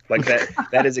hands. Like that.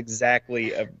 That is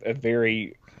exactly a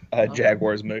very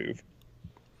Jaguars move.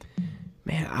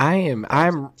 Man,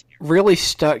 I'm really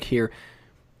stuck here.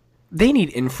 They need You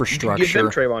can give infrastructure.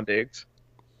 them Trayvon Diggs.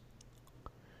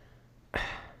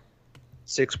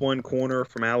 6'1" corner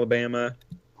from Alabama.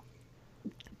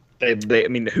 I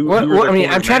mean, who? What, who are their I mean,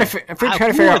 I'm corners trying now? to Who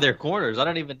figure are out their corners? I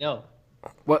don't even know.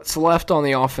 what's left on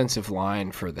the offensive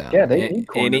line for them. Yeah, they need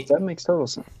corners. That makes total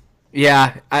sense.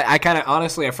 Yeah, I kind of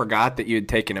honestly I forgot that you had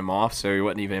taken him off, so he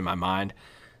wasn't even in my mind.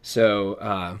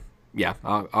 So yeah,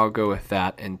 I'll go with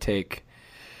that and take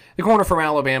the corner from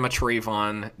Alabama,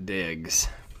 Trayvon Diggs.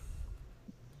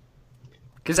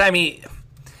 Because I mean,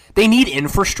 they need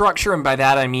infrastructure, and by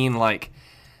that I mean like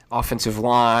offensive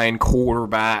line,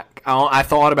 quarterback. I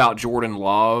thought about Jordan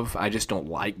Love. I just don't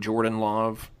like Jordan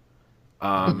Love.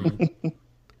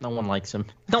 No one likes him.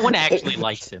 No one actually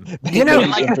likes him. You know,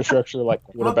 Like infrastructure like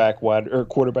quarterback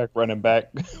running back.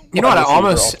 You know what?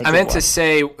 wide receiver, I meant offensive to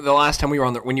say the last time we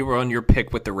were when you were on your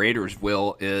pick with the Raiders,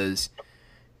 Will, is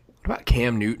what about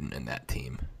Cam Newton in that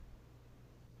team?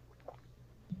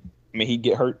 I mean, he'd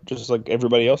get hurt just like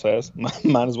everybody else has.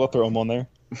 Might as well throw him on there.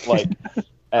 Like,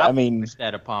 I mean, Wish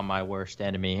that upon my worst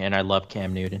enemy, and I love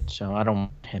Cam Newton, so I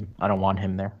don't want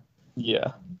him there.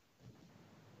 yeah.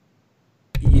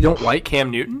 You don't like Cam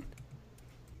Newton?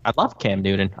 I love Cam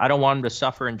Newton. I don't want him to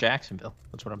suffer in Jacksonville.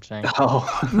 That's what I'm saying.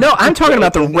 Oh, No, I'm talking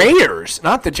about the Raiders,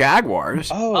 not the Jaguars.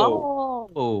 Oh.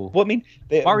 Oh, Well, I mean,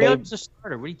 Mariota's a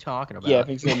starter. What are you talking about? yeah, I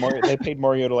think so. They paid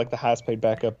Mariota like the highest paid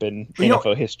backup in You know,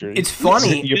 NFL history. It's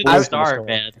funny. Your Good boy's start, gonna start.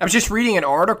 man. I was just reading an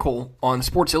article on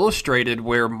Sports Illustrated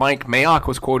where Mike Mayock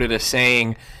was quoted as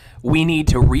saying, "We need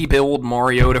to rebuild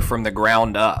Mariota from the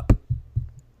ground up."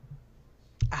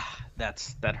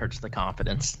 That hurts the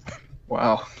confidence.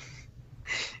 wow.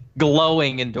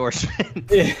 Glowing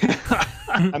endorsement.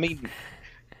 I mean,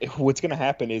 what's going to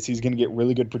happen is he's going to get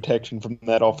really good protection from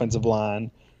that offensive line.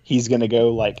 He's going to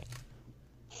go like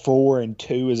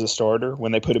 4-2 as a starter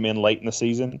when they put him in late in the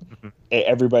season.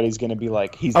 Everybody's going to be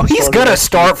like, he's Oh, the he's starter going to next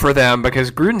start for them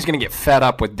because Gruden's going to get fed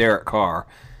up with Derek Carr.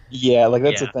 Yeah, like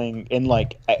that's Yeah. the thing. And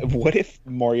like, what if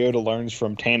Mariota learns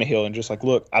from Tannehill and just like,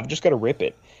 look, I've just got to rip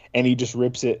it, and he just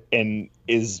rips it and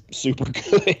is super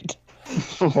good.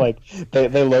 Like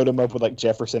they load him up with like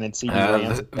Jefferson and CD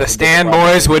Lamb. The Stan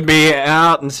boys would be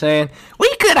out and saying,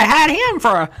 we could have had him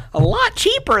for a lot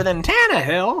cheaper than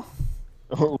Tannehill.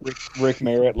 Rick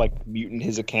Merritt like muting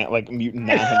his account, like muting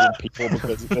 900 people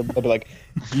because they'll be like,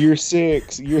 "Year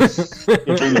 6, year."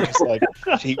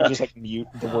 And he would just like mute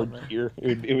the word "year."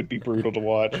 It would be brutal to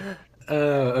watch.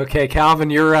 Okay, Calvin,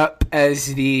 you're up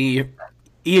as the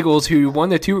Eagles, who won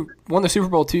the Super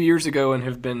Bowl 2 years ago and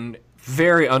have been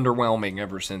very underwhelming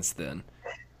ever since then.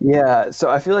 Yeah, so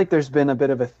I feel like there's been a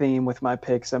bit of a theme with my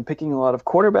picks. I'm picking a lot of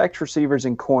quarterbacks, receivers,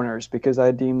 and corners because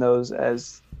I deem those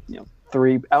as,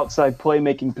 3 outside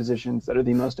playmaking positions that are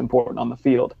the most important on the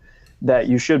field that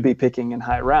you should be picking in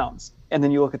high rounds. And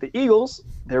then you look at the Eagles,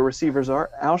 their receivers are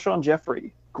Alshon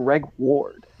Jeffrey, Greg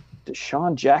Ward,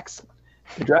 Deshaun Jackson.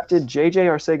 They drafted J.J.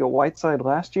 Arcega-Whiteside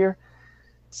last year.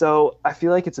 So I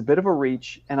feel like it's a bit of a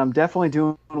reach, and I'm definitely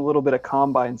doing a little bit of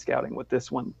combine scouting with this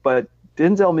one. But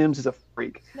Denzel Mims is a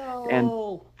freak,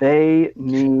 and they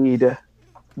need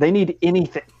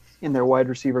anything in their wide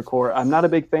receiver core. I'm not a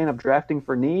big fan of drafting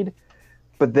for need,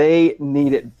 but they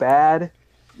need it bad,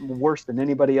 worse than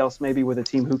anybody else, maybe with a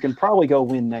team who can probably go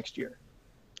win next year.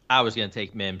 I was going to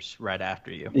take Mims right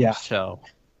after you. Yeah. So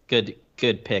good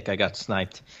pick. I got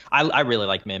sniped. I really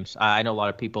like Mims. I know a lot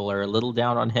of people are a little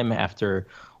down on him after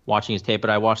watching his tape,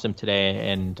 but I watched him today,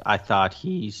 and I thought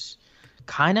he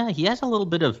has a little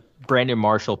bit of Brandon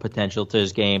Marshall potential to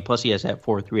his game. Plus, he has that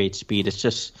 4.38 speed. It's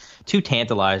just too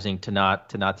tantalizing to not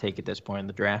take at this point in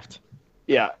the draft.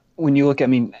 Yeah. When you look at,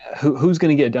 who's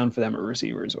going to get it done for them at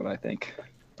receiver is what I think.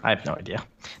 I have no idea.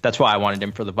 That's why I wanted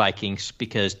him for the Vikings,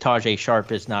 because Tajay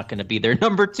Sharp is not going to be their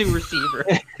number 2 receiver.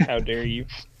 How dare you?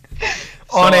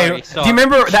 Sorry. Do you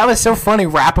remember that was so funny?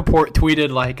 Rappaport tweeted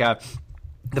like,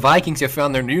 the Vikings have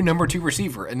found their new number 2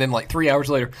 receiver, and then like 3 hours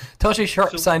later, Tajay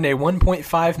Sharp signed a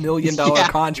 $1.5 million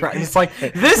contract. And it's like,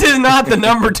 this is not the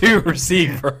number 2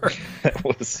 receiver. That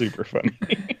was super funny.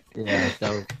 Yeah, that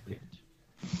was weird.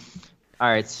 All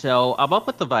right, so I'm up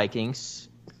with the Vikings.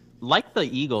 Like the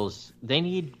Eagles, they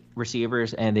need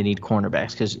receivers and they need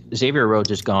cornerbacks because Xavier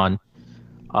Rhodes is gone.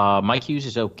 Mike Hughes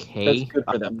is okay. That's good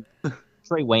for them.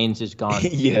 Trey Waynes is gone.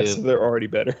 Yes, too. they're already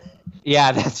better.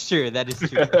 Yeah, that's true. That is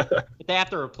true. But they have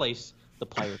to replace the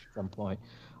players at some point.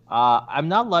 I'm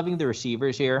not loving the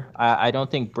receivers here. I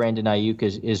don't think Brandon Ayuk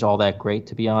is all that great,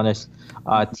 to be honest.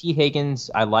 T.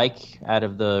 Higgins, I like out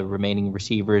of the remaining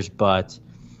receivers, but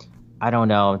I don't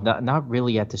know. Not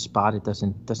really at the spot. It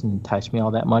doesn't entice me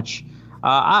all that much.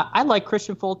 I like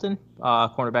Christian Fulton,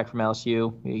 cornerback from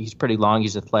LSU. He's pretty long.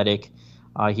 He's athletic.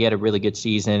 He had a really good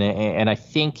season, and I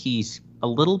think he's a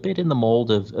little bit in the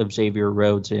mold of Xavier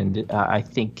Rhodes, and I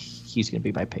think he's going to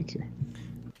be my pick here.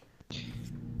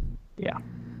 Yeah.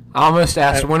 I almost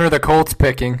asked, when are the Colts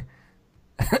picking?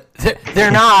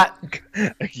 They're not.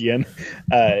 Again.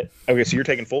 Okay, so you're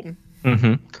taking Fulton?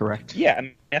 Mm-hmm. Correct. Yeah,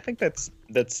 I think that's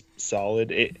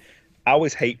solid. I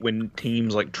always hate when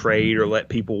teams like trade or let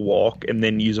people walk and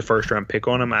then use a first round pick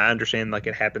on them. I understand like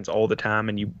it happens all the time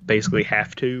and you basically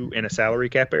have to in a salary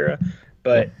cap era,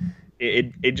 but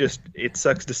it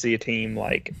sucks to see a team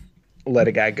like let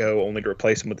a guy go only to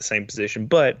replace him with the same position.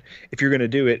 But if you're going to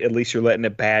do it, at least you're letting a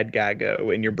bad guy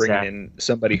go and you're bringing in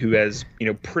somebody who has,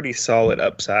 pretty solid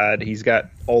upside. He's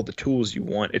got all the tools you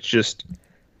want. It's just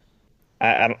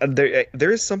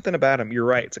there is something about him. You're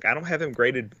right. It's like I don't have him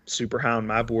graded super high on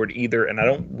my board either, and I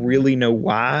don't really know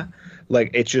why.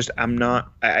 Like it's just I'm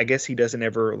not. I guess he doesn't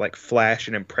ever like flash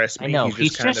and impress me. I know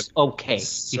he's just okay.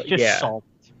 He's just solid.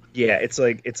 Yeah, it's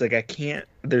like I can't.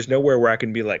 There's nowhere where I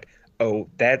can be like, oh,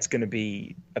 that's going to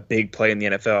be a big play in the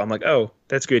NFL. I'm like, oh,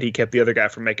 that's good. He kept the other guy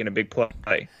from making a big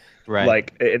play. Right.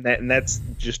 Like, and that's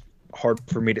just hard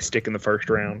for me to stick in the first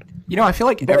round. I feel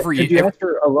like every year you ask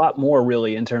for a lot more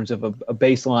really in terms of a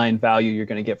baseline value you're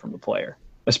going to get from a player,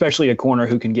 especially a corner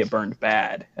who can get burned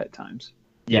bad at times.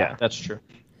 Yeah, that's true.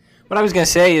 What I was going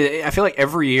to say, I feel like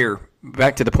every year,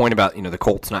 back to the point about the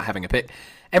Colts not having a pick.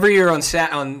 Every year on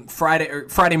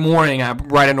Friday morning, I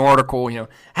write an article,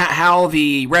 how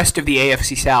the rest of the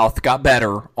AFC South got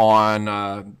better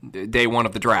on day one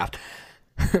of the draft.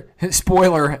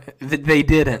 Spoiler, they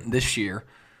didn't this year.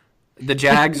 The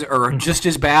Jags are just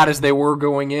as bad as they were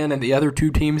going in, and the other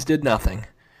two teams did nothing.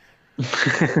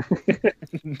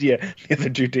 Yeah, the other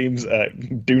two teams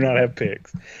do not have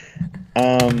picks.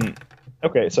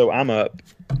 Okay, so I'm up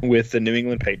with the New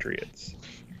England Patriots.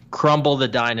 Crumble the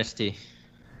dynasty.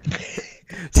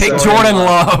 Take Jordan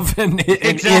Love and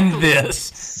end this.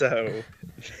 So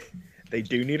they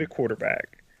do need a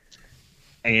quarterback.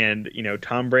 And,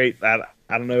 Tom Brady, I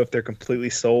don't know if they're completely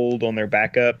sold on their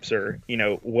backups or,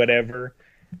 whatever.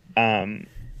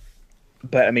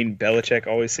 But, Belichick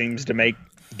always seems to make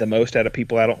the most out of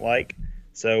people I don't like.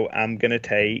 So I'm going to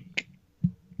take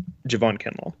Javon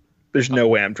Kinlaw. There's no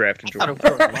way I'm drafting Jordan.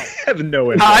 I have no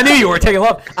way. I knew you were taking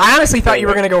Love. I honestly thought you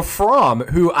were going to go Fromm,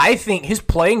 who I think his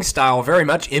playing style very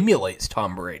much emulates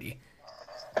Tom Brady.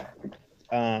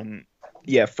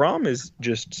 Yeah, Fromm is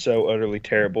just so utterly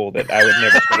terrible that I would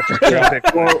never spend a first round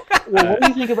pick. Well, what do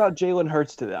you think about Jalen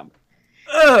Hurts to them?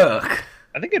 Ugh.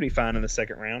 I think it'd be fine in the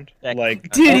second round.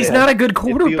 Dude, he's not a good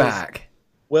quarterback.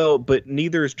 Well, but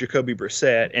neither is Jacoby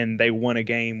Brissett, and they won a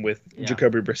game with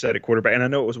Jacoby Brissett at quarterback. And I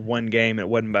know it was one game, and it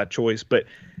wasn't by choice, but,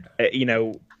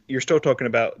 you're still talking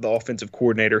about the offensive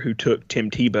coordinator who took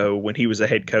Tim Tebow when he was a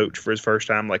head coach for his first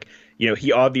time.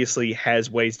 He obviously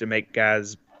has ways to make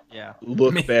guys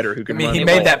look better who can run. He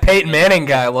made that Peyton Manning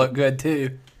guy look good,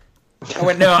 too. Oh,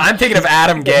 wait, no, I'm thinking of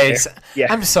Adam Gase.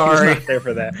 Yeah, I'm sorry. He was not there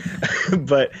for that.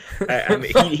 But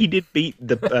he did beat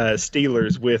the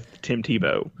Steelers with Tim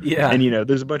Tebow. Yeah. And,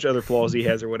 there's a bunch of other flaws he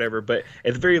has or whatever. But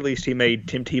at the very least, he made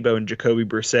Tim Tebow and Jacoby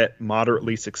Brissett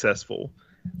moderately successful.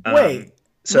 Adam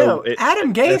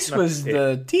Gase was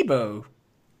the Tebow.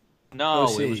 No,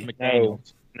 OC. it was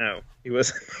McDaniels. No, he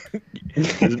was.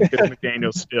 It was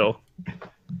McDaniels still.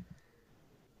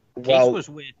 Gase was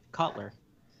with Cutler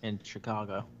in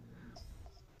Chicago.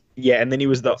 Yeah, and then he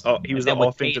was the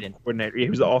offensive Peyton. coordinator. He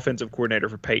was the offensive coordinator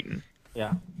for Peyton.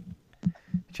 Yeah.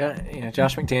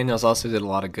 Josh McDaniels also did a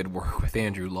lot of good work with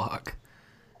Andrew Luck.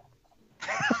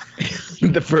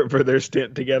 for their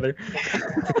stint together.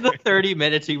 For the 30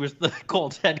 minutes he was the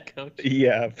Colts head coach.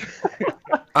 Yeah.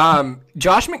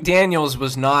 Josh McDaniels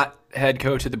was not head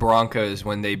coach of the Broncos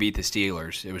when they beat the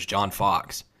Steelers. It was John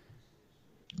Fox.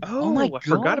 Oh my I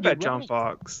forgot God, about you're John right.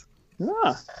 Fox.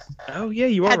 Yeah. Oh, yeah,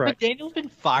 you are Had right. McDaniels been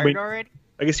fired already?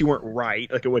 I guess you weren't right.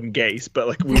 It wasn't Gase,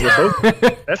 but we were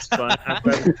both. That's fun. I'm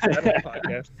glad we had that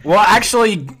podcast. Well,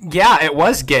 actually, yeah, it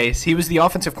was Gase. He was the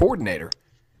offensive coordinator.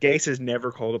 Gase has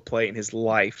never called a play in his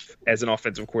life as an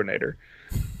offensive coordinator.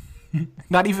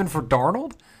 Not even for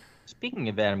Darnold? Speaking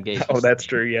of Adam Gase. Oh, that's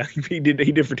true. Yeah, he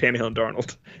did for Tannehill and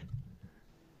Darnold.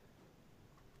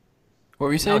 What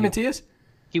were you saying, No, Matthias?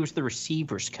 He was the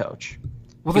receivers coach.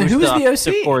 Well, He then who was the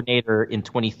offensive OC? coordinator in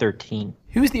 2013.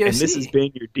 Who was the OC? And this has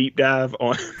been your deep dive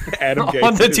on Adam Gase.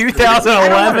 On the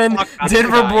 2011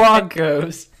 Denver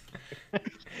Broncos.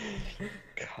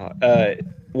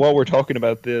 While we're talking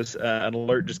about this, an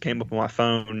alert just came up on my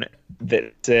phone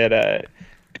that said,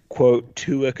 quote,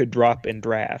 Tua could drop in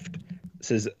draft. It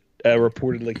says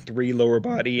reportedly 3 lower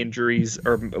body injuries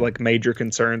are major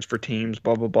concerns for teams,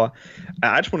 blah, blah, blah.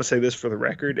 I just want to say this for the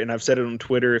record, and I've said it on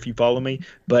Twitter if you follow me,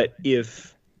 but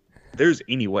if there's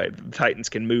any way the Titans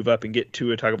can move up and get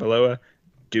Tua Tagovailoa,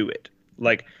 do it.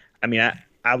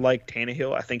 I like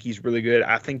Tannehill. I think he's really good.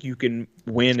 I think you can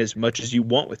win as much as you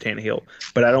want with Tannehill,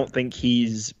 but I don't think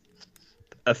he's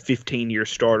a 15-year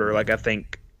starter like I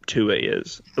think Tua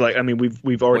is.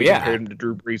 We've already compared him to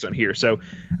Drew Brees on here. So,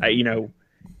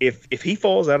 if he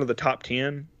falls out of the top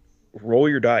 10, roll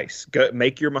your dice. Go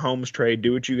make your Mahomes trade.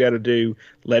 Do what you got to do.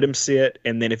 Let him sit,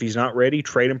 and then if he's not ready,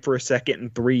 trade him for a second in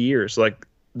 3 years, like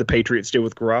the Patriots did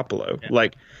with Garoppolo.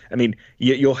 Yeah.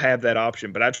 You'll have that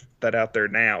option, but I just put that out there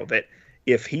now that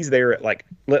if he's there at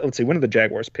let's see, when did the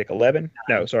Jaguars pick? 11?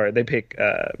 No, sorry, they pick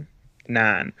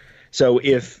 9. So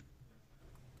if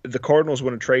the Cardinals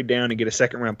want to trade down and get a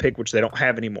second-round pick, which they don't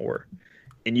have anymore,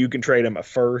 and you can trade them a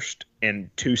first and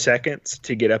 2 seconds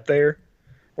to get up there,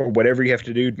 or whatever you have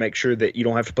to do to make sure that you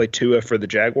don't have to play Tua for the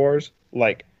Jaguars,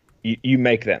 you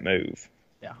make that move.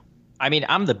 Yeah.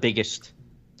 I'm the biggest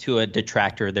Tua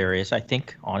detractor there is, I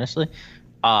think, honestly.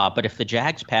 But if the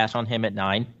Jags pass on him at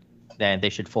 9, then they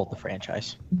should fold the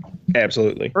franchise.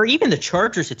 Absolutely. Or even the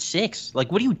Chargers at 6.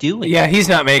 What are you doing? Yeah, he's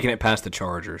not making it past the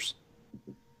Chargers.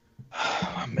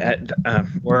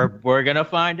 We're gonna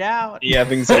find out. Yeah, I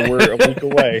think so. We're a week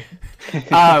away.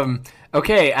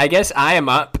 Okay, I guess I am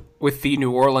up with the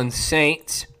New Orleans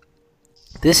Saints.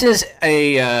 This is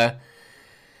a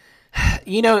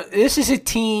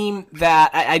team that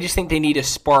I just think they need a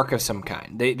spark of some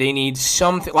kind. They need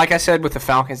something, like I said with the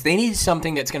Falcons, they need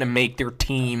something that's going to make their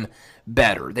team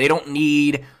better. They don't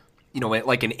need,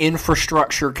 an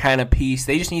infrastructure kind of piece.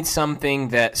 They just need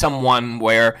someone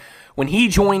where when he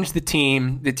joins the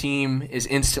team is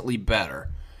instantly better.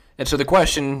 And so the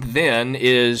question then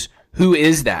is, who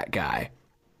is that guy?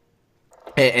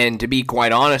 And to be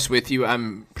quite honest with you,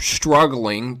 I'm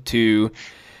struggling to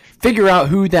figure out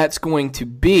who that's going to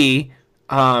be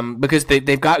because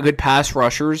they've got good pass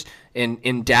rushers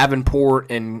in Davenport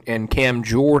and Cam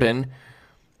Jordan.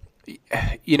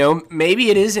 you know, maybe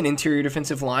it is an interior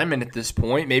defensive lineman at this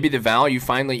point. Maybe the value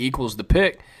finally equals the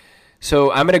pick.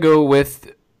 So I'm going to go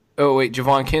with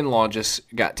Javon Kinlaw just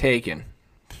got taken.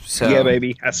 So Yeah,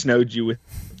 baby. I snowed you with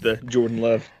the Jordan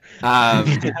Love.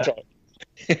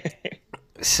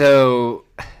 So,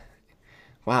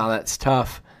 wow, that's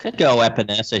tough. Could go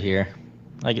Epinesa here.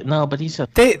 No, but he's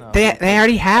They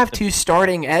already have 2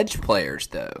 starting edge players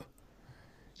though.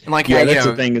 And like, Yeah, you that's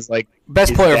know, the thing is like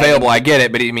best is player that- available. I get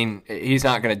it, but I mean, he's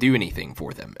not going to do anything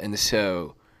for them, and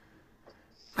so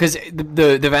because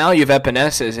the value of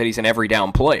Epinesa is that he's an every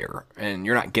down player, and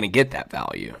you're not going to get that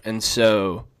value, and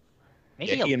so.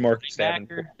 maybe Yeah, a Ian Marcus linebacker.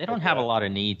 Davenport. They don't have a lot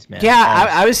of needs, man. Yeah,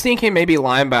 Honestly. I was thinking maybe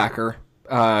linebacker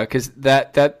because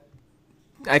that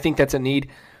I think that's a need.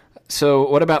 So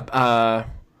what about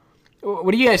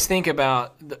what do you guys think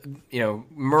about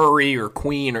Murray or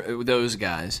Queen or those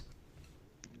guys?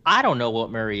 I don't know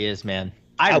what Murray is, man.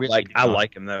 I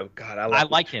like him though. God, I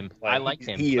like him. Like, I like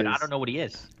him, he but is- I don't know what he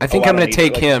is. I think I I'm don't going to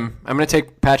either. take him. I'm going to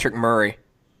take Patrick Murray.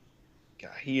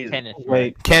 God, he is.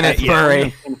 Wait, Kenneth Yeah.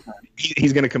 Murray.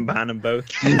 He's going to combine them both.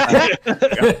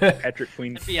 Patrick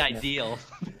Queen. That'd be ideal.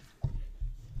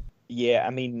 Yeah, I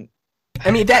mean,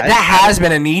 That has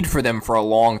been a need for them for a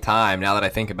long time. Now that I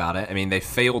think about it, I mean they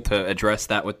failed to address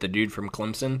that with the dude from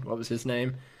Clemson. What was his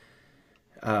name?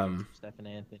 Stephen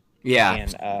Anthony. Yeah,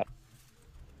 and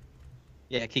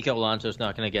Yeah, Kiko Alonso's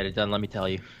not going to get it done, let me tell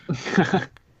you.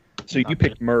 so you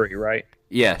picked Murray, right?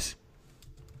 yes.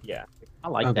 Yeah. I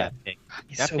like Okay. that pick.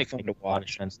 He's That so pick fun makes to a lot of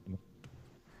watch. sense to me.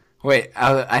 Wait,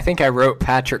 I think I wrote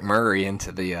Patrick Murray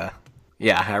into the.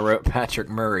 I wrote Patrick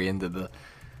Murray into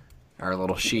our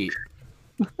little sheet.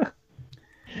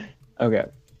 Okay.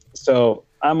 So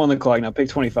I'm on the clock now. Pick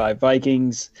 25.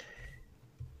 Vikings.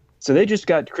 So they just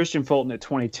got Christian Fulton at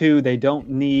 22. They don't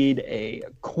need a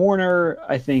corner.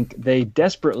 I think they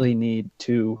desperately need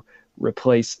to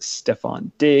replace Stephon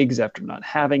Diggs after not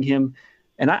having him.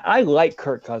 And I like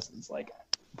Kirk Cousins,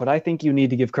 but I think you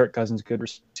need to give Kirk Cousins good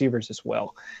receivers as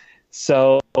well.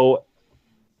 So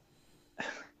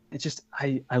it's just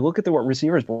I look at the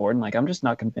receivers board and I'm just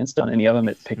not convinced on any of them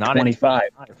at pick Not at 25.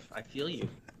 25. I feel you.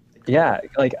 Yeah,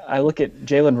 I look at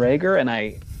Jalen Reagor and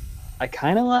I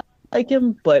kind of like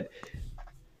him, but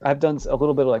I've done a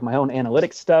little bit of my own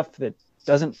analytics stuff that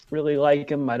doesn't really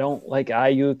like him. I don't like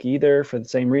Ayuk either for the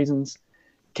same reasons.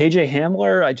 KJ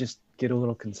Hamler, I just get a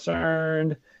little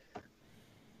concerned.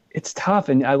 It's tough,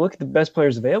 and I look at the best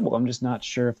players available. I'm just not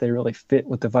sure if they really fit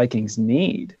what the Vikings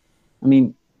need. I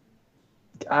mean,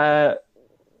 I've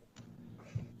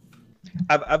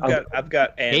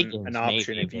got Higgins, an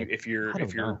option maybe, if you're I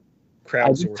don't know.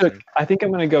 crowdsourcing. I think I'm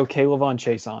going to go Caleb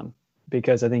Chase on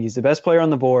because I think he's the best player on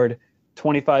the board.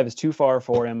 25 is too far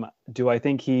for him. Do I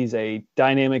think he's a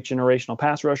dynamic generational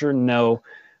pass rusher? No,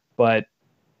 but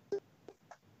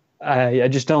I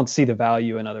just don't see the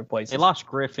value in other places. They lost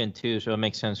Griffin, too, so it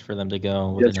makes sense for them to go.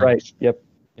 with That's an right. edge. Yep.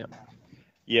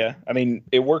 Yeah, I mean,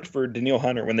 it worked for Daniil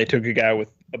Hunter when they took a guy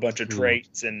with a bunch of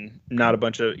traits and not a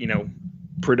bunch of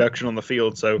production on the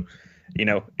field. So,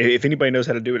 if anybody knows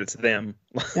how to do it, it's them.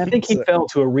 I think he fell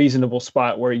to a reasonable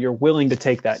spot where you're willing to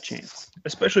take that chance.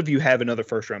 Especially if you have another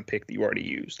first round pick that you already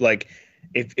used. Like,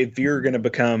 if you're going to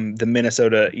become the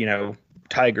Minnesota,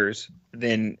 Tigers,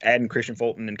 then adding Christian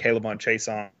Fulton and Caleb Chase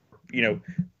on,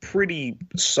 pretty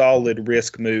solid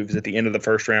risk moves at the end of the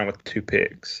first round with 2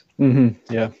 picks.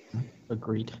 Mm-hmm. Yeah.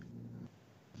 Agreed.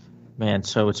 Man,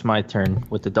 so it's my turn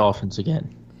with the Dolphins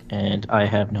again, and I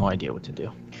have no idea what to do.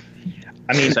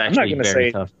 I mean, It's I'm not actually going to very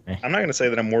say tough for me. I'm not going to say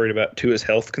that I'm worried about Tua's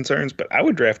health concerns, but I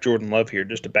would draft Jordan Love here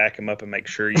just to back him up and make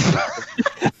sure.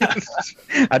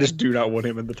 I just do not want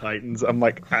him in the Titans. I'm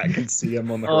I can see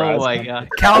him on the horizon. Oh, my God.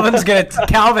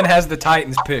 Calvin has the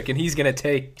Titans pick, and he's going to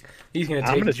take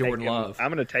Jordan Love. I'm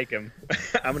going to take him.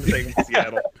 I'm going to take him to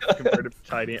Seattle, converted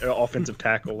tight end, offensive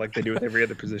tackle, like they do with every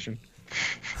other position.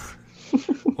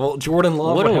 Well, Jordan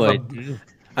Love What would do have I do?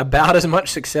 about as much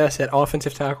success at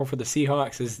offensive tackle for the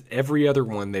Seahawks as every other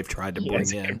one they've tried to bring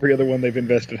Yes, in. every other one they've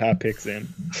invested high picks in.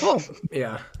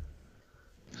 Yeah.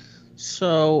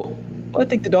 So, Well, I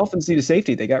think the Dolphins need a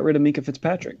safety. They got rid of Minka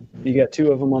Fitzpatrick. You got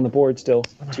 2 of them on the board still.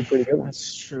 2 pretty good ones.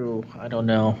 that's true. I don't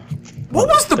know. What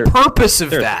was the purpose of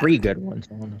There are that? 3 good ones,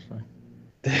 honestly.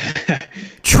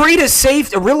 Trade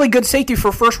a really good safety for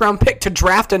a first-round pick to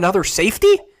draft another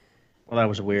safety? Well, that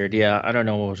was weird. Yeah, I don't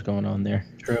know what was going on there.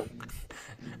 True.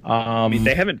 I mean,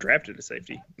 they haven't drafted a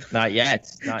safety. Not yet.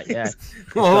 Not yet.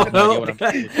 Well, I have no idea what I'm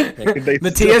supposed to pick. They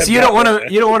Matthias, still you have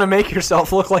don't want to make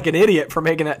yourself look like an idiot for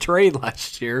making that trade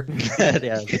last year.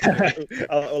 Yeah.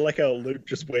 I like how Luke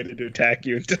just waited to attack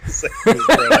you until the second was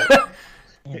brought up.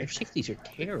 Man, their safeties are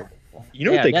terrible. You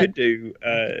know what they could do?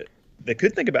 They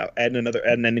could think about adding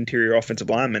an interior offensive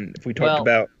lineman. If we talked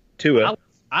about Tua,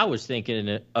 I was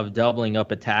thinking of doubling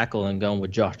up a tackle and going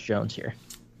with Josh Jones here,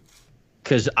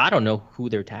 because I don't know who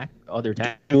their other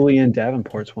tackle. Julian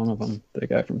Davenport's one of them. The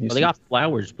guy from Houston. Well, they got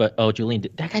Flowers, but Julian,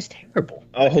 that guy's terrible.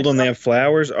 Oh, hold on, they have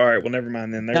Flowers. All right, well, never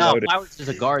mind then. They're loaded. Flowers is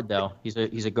a guard though. He's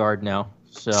a guard now.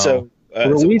 So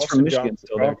Ruiz from Michigan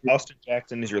still there. Austin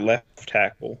Jackson is your left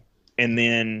tackle, and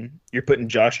then you're putting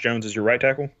Josh Jones as your right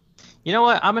tackle. You know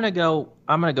what? I'm gonna go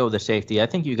with the safety. I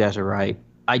think you guys are right.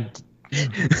 I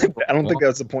don't think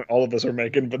that's the point all of us are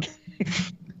making, but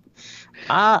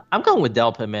I'm going with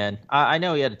Delpit, man. I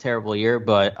know he had a terrible year,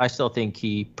 but I still think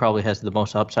he probably has the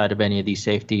most upside of any of these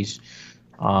safeties.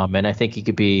 And I think he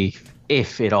could be,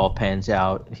 if it all pans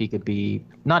out, he could be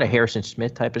not a Harrison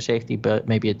Smith type of safety, but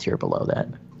maybe a tier below that.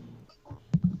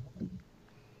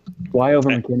 Why over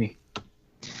McKinney?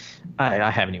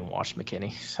 I haven't even watched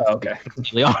McKinney. So okay.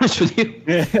 To be honest with you.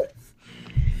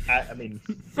 I mean,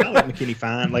 I like McKinney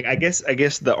fine. Like, I guess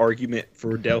the argument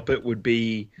for Delpit would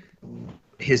be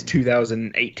his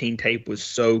 2018 tape was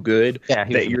so good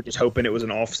that you're just hoping it was a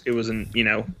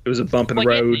bump in the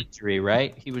road. Injury,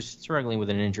 right? He was struggling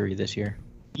with an injury this year.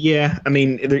 Yeah, I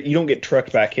mean, you don't get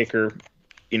trucked by a kicker,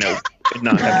 not having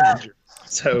an injury.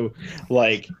 So,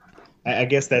 like, I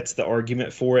guess that's the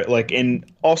argument for it. Like, and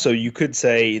also you could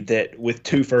say that with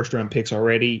 2 first-round picks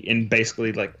already, and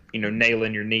basically like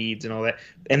nailing your needs and all that,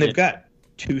 and they've got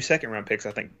 2 second-round picks,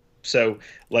 I think. So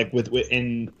like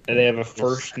and they have a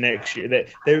first next year. That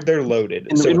they're loaded.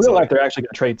 In real life, they're actually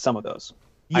going to trade some of those.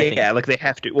 Yeah, like they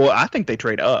have to. Well, I think they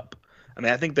trade up. I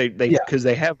mean, I think they because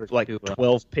they have like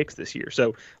 12 picks this year,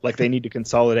 so like they need to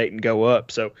consolidate and go up.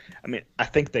 So I mean, I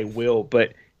think they will,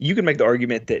 but you can make the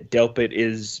argument that Delpit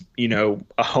is,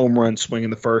 a home run swing in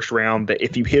the first round, that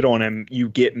if you hit on him, you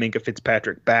get Minkah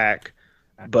Fitzpatrick back.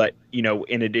 But,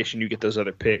 in addition, you get those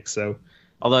other picks. So,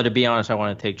 although, to be honest, I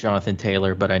want to take Jonathan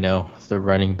Taylor, but I know the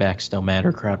running backs don't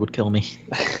matter. Crowd would kill me.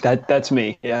 That's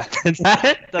me, yeah.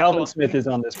 Alvin Smith is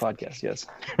on this podcast, yes.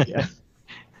 Yeah.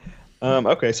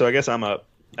 Okay, so I guess I'm up.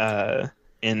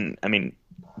 And, I mean,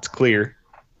 it's clear.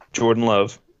 Jordan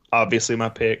Love. Obviously, my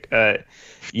pick.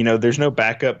 There's no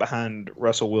backup behind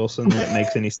Russell Wilson that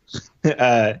makes any sense.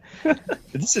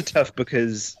 This is tough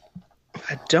because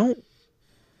I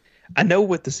know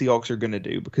what the Seahawks are going to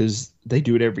do because they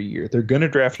do it every year. They're going to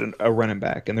draft a running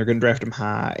back, and they're going to draft him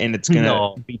high, and it's going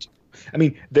to be. I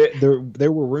mean,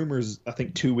 there were rumors, I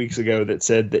think 2 weeks ago, that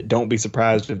said that don't be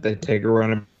surprised if they take a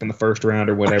running in the first round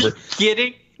or whatever. Are you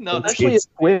kidding? No, especially if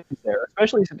Swift is there.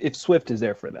 Especially if Swift is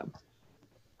there for them.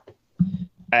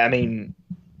 I mean,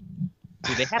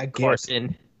 dude, they have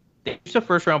Carson. They used a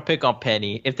first-round pick on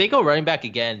Penny. If they go running back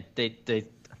again,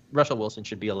 Russell Wilson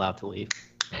should be allowed to leave.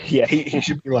 Yeah, he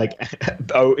should be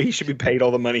he should be paid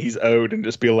all the money he's owed and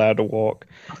just be allowed to walk.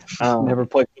 Never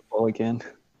play football again.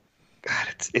 God,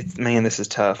 it's man, this is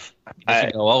tough. They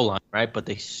should go O-line, right? But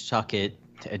they suck at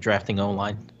drafting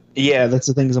O-line. Yeah, that's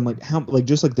the thing. Is I'm like,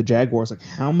 just like the Jaguars, like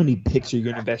how many picks are you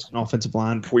going to invest in offensive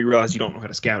line before you realize you don't know how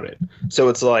to scout it? So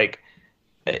it's like,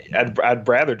 I'd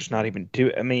rather just not even do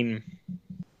it. I mean,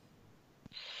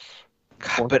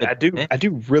 God, but I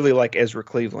do really like Ezra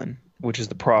Cleveland, which is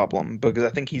the problem because I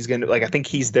think he's I think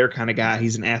he's their kind of guy.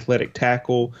 He's an athletic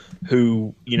tackle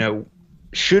who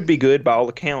should be good by all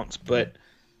accounts, but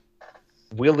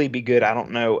will he be good? I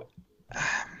don't know.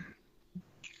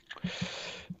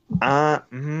 Well,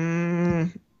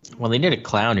 they need a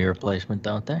Clowney replacement,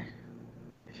 don't they?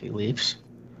 If he leaves,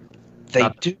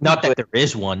 Not that there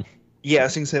is one. Yeah, I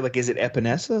was going to say, like, is it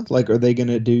Epinesa? Like, are they going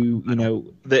to do,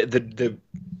 the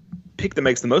pick that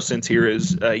makes the most sense here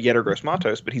is Yetur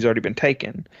Gross-Matos, but he's already been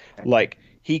taken. Like,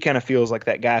 he kind of feels like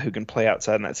that guy who can play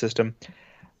outside in that system.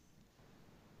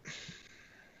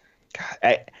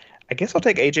 God, I guess I'll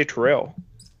take A.J. Terrell.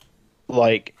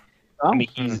 Like, I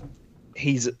mean,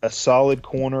 he's a solid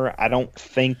corner. I don't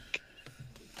think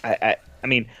I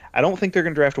don't think they're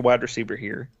going to draft a wide receiver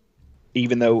here.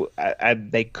 Even though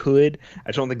they could,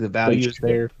 I don't think the value is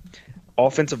there.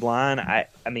 Offensive line, I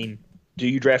mean, do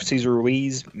you draft Cesar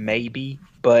Ruiz? Maybe,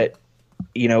 but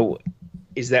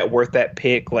is that worth that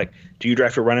pick? Like, do you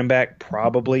draft a running back?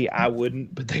 Probably. I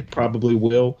wouldn't, but they probably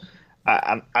will.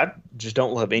 I just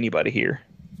don't love anybody here.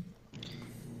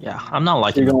 Yeah, I'm not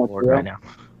liking the board right now.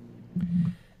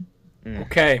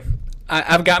 Okay,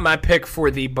 I've got my pick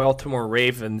for the Baltimore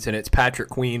Ravens, and it's Patrick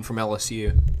Queen from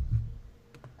LSU.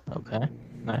 Okay,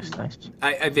 nice.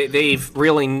 They've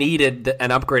really needed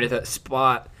an upgrade at that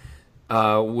spot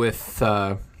with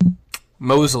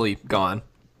Mosley gone.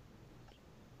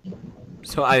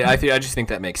 So I just think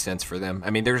that makes sense for them.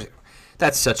 I mean, there's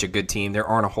that's such a good team. There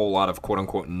aren't a whole lot of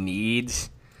quote-unquote needs,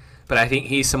 but I think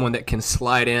he's someone that can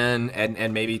slide in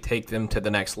and maybe take them to the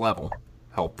next level,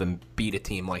 help them beat a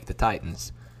team like the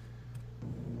Titans.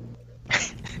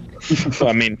 So,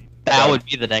 I mean, That would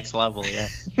be the next level, yeah.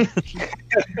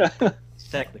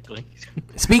 Technically.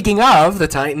 Speaking of the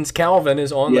Titans, Calvin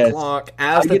is on the clock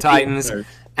as the Titans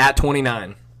at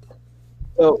 29.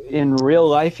 So in real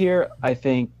life here, I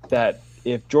think that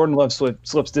if Jordan Love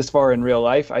slips this far in real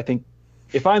life, I think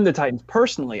if I'm the Titans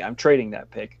personally, I'm trading that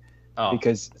pick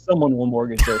because someone will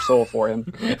mortgage their soul for him.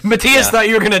 Matthias thought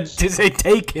you were going to say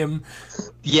take him.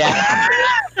 Yeah.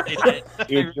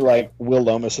 You're like, Will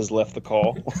Lomas has left the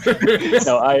call.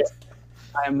 No, I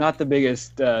am not the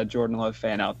biggest Jordan Love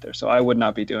fan out there, so I would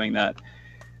not be doing that.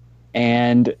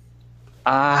 And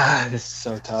this is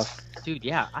so tough. Dude,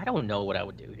 yeah, I don't know what I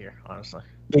would do here, honestly.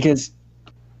 Because,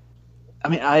 I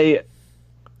mean, I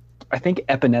think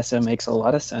Epinesa makes a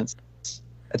lot of sense.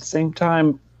 At the same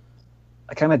time,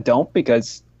 I kind of don't,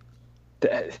 because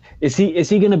is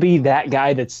he going to be that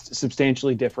guy that's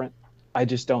substantially different? I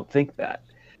just don't think that.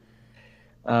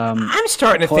 I'm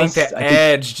starting to think that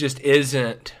edge just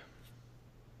isn't.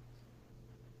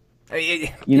 You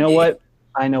know what?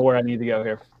 I know where I need to go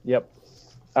here. Yep.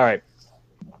 All right.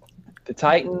 The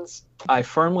Titans, I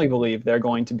firmly believe they're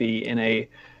going to be in a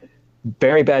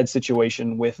very bad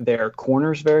situation with their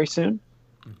corners very soon.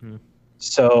 Mm-hmm.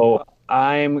 So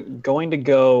I'm going to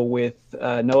go with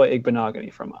Noah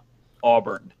Igbenogany from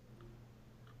Auburn.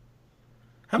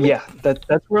 Yeah,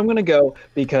 that's where I'm going to go,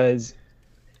 because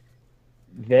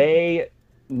they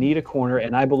need a corner,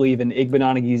 and I believe in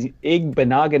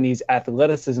Igbenogany's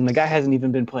athleticism. The guy hasn't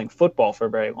even been playing football for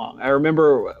very long. I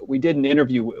remember we did an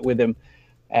interview with him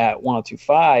at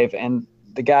 102.5, and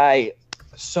the guy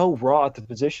so raw at the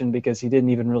position because he didn't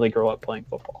even really grow up playing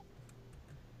football.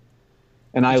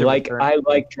 And I like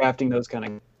drafting those kind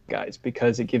of guys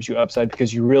because it gives you upside,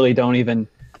 because you really don't even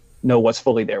know what's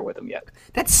fully there with them yet.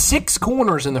 That's 6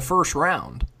 corners in the first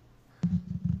round.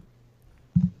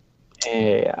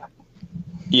 Yeah.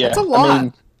 That's a lot. I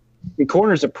mean, the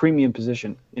corner's a premium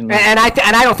position. And I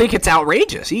don't think it's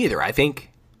outrageous either. I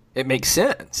think it makes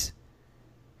sense.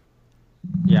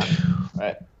 Yeah.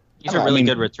 He's a really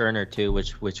good returner, too,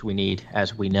 which we need,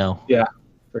 as we know. Yeah,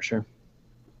 for sure.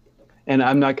 And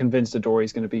I'm not convinced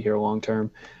Adoree's going to be here long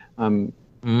term.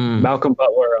 Malcolm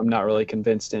Butler, I'm not really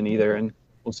convinced in either, and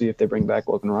we'll see if they bring back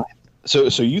Logan Ryan. So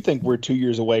you think we're 2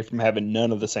 years away from having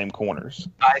none of the same corners?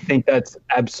 I think that's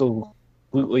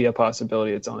absolutely a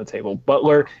possibility that's on the table.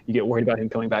 Butler, you get worried about him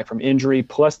coming back from injury,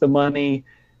 plus the money.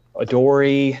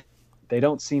 Adoree, they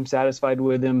don't seem satisfied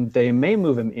with him. They may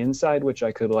move him inside, which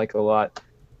I could like a lot.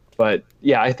 But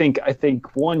yeah, I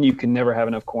think one, you can never have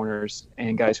enough corners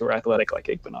and guys who are athletic like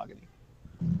Igbenogany.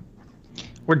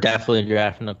 We're definitely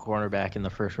drafting a cornerback in the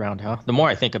first round, huh? The more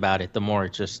I think about it, the more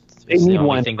it's they the need only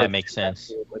one thing that makes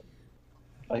sense.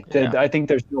 I think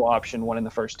there's no option one in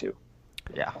the first 2.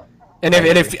 Yeah. And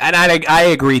I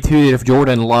agree too that if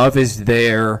Jordan Love is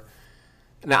there,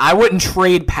 now I wouldn't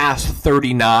trade past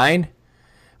 39,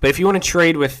 but if you want to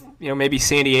trade with, maybe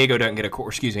San Diego doesn't get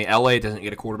LA doesn't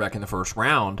get a quarterback in the first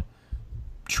round,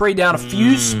 trade down a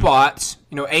few spots,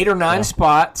 8 or 9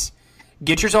 spots,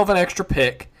 get yourself an extra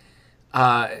pick,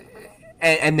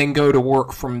 and then go to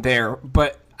work from there.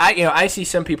 But I see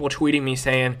some people tweeting me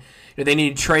saying they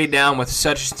need to trade down with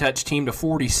such and such team to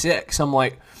 46. I'm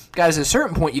like, guys, at a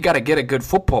certain point, you got to get a good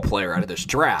football player out of this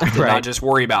draft and not just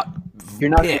worry about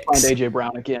You're not going to find A.J.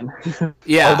 Brown again.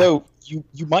 Yeah. Although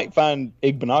you might find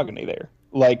Igbenogany there.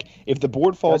 Like, if the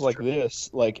board falls this,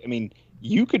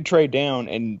 you could trade down,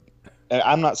 and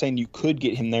I'm not saying you could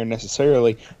get him there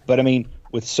necessarily, but,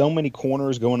 with so many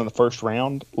corners going in the first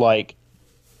round, I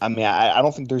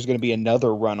don't think there's going to be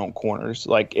another run on corners,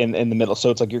 in the middle. So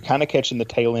it's like you're kind of catching the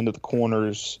tail end of the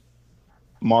corners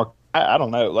mark. I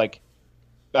don't know.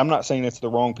 I'm not saying it's the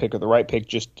wrong pick or the right pick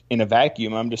just in a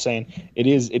vacuum. I'm just saying it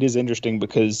is interesting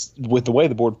because with the way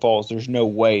the board falls, there's no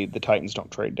way the Titans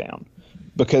don't trade down.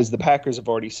 Because the Packers have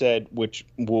already said, which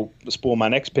will spoil my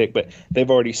next pick, but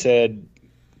they've already said,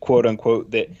 quote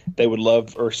unquote, that they would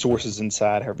love, or sources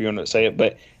inside, however you want to say it,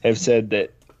 but have said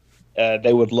that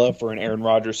they would love for an Aaron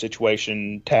Rodgers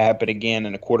situation to happen again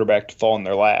and a quarterback to fall in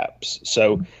their laps.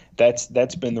 So that's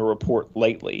been the report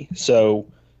lately. So,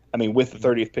 with the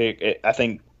 30th pick, I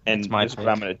think, and that's what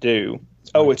I'm going to do.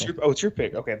 It's your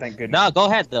pick. Okay, thank goodness. No, go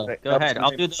ahead though. Go ahead.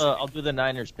 I'll do the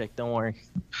Niners pick. Don't worry.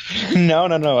 No.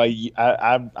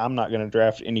 I'm not going to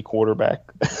draft any quarterback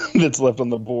that's left on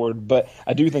the board, but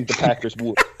I do think the Packers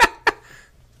would.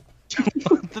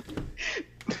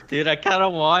 Dude, I kind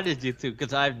of wanted you to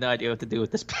because I have no idea what to do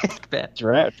with this pick, man.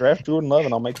 Draft Jordan Love,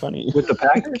 and I'll make fun of you. With the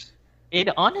Packers? It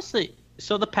honestly,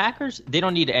 so the Packers, they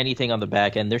don't need anything on the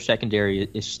back end. Their secondary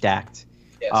is stacked.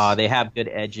 Yes. They have good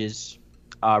edges.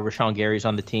 Rashawn Gary's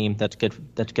on the team. That's good.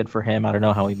 That's good for him. I don't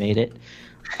know how he made it.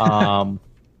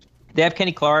 They have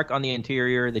Kenny Clark on the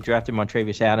interior. They drafted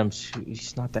Montravius Adams.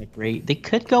 He's not that great. They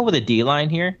could go with a D-line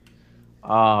here.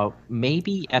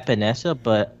 Maybe Epinesa,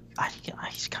 but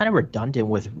he's kind of redundant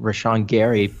with Rashawn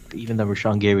Gary, even though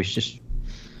Rashawn Gary's just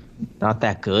not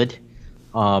that good.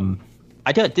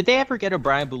 Did they ever get a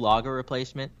Brian Bulaga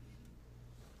replacement?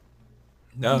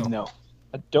 No.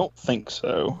 I don't think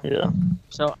so. Yeah.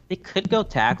 So they could go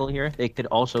tackle here. They could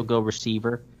also go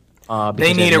receiver.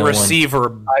 They need a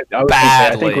receiver I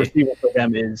badly. think receiver for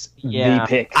them is the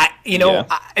pick.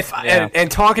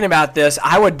 And talking about this,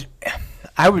 I would,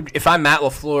 if I'm Matt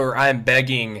LaFleur, I'm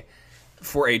begging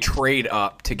for a trade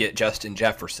up to get Justin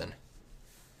Jefferson.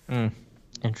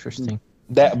 Interesting.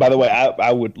 That, by the way,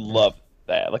 I would love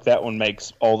that. Like, that one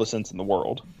makes all the sense in the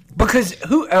world. Because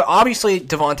obviously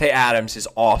Devontae Adams is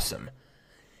awesome.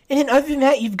 And then other than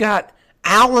that, you've got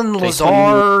Alan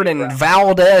Lazard and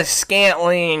Valdez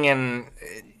Scantling and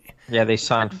Yeah, they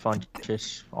signed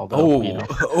Funchess. Although, I'm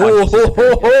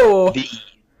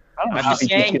just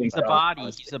saying he's a body.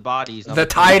 He's a body. He's the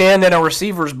tight end and a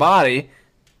receiver's body.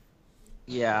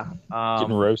 Yeah.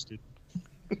 Getting roasted.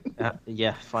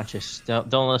 Yeah, Funchess.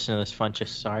 Don't listen to this, Funchess.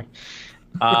 Sorry.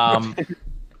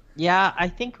 Yeah, I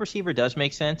think receiver does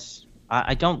make sense.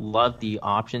 I don't love the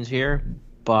options here,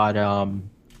 but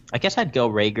I guess I'd go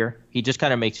Rager. He just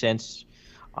kind of makes sense.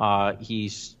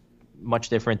 He's much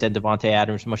different than Devontae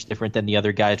Adams, much different than the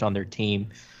other guys on their team.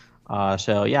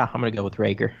 So, yeah, I'm going to go with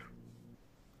Rager.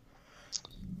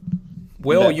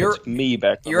 Will, you're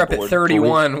back up at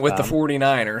 31 with the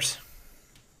 49ers.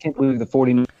 Can't believe the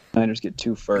 49ers get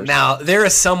 2 first. Now, there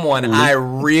is someone I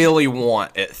really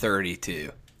want at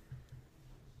 32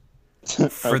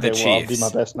 for the Chiefs. I'll do my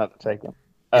best not to take him.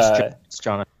 It's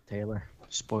Jonathan Taylor.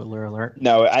 Spoiler alert.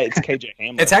 No, it's KJ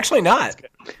Hamler. It's actually not.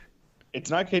 It's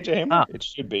not KJ Hamler? Oh. It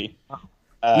should be.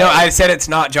 No, I said it's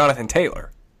not Jonathan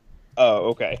Taylor. Oh,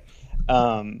 okay.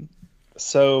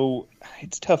 So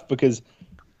it's tough because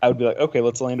I would be like, okay,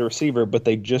 let's land a receiver, but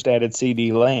they just added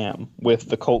CD Lamb with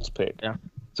the Colts pick. Yeah.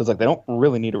 So it's like they don't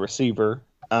really need a receiver.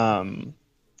 They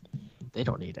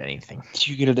don't need anything.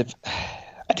 You get it.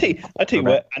 I tell you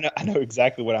what. I know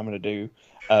exactly what I'm going to do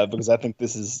because I think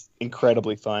this is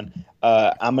incredibly fun.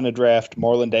 I'm going to draft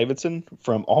Marlon Davidson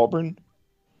from Auburn,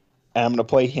 and I'm going to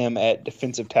play him at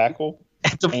defensive tackle.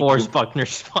 At the Forrest Buckner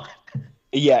spot.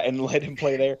 Yeah, and let him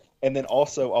play there. And then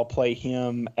also I'll play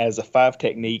him as a 5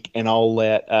 technique, and I'll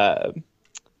let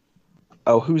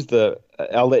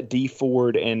I'll let D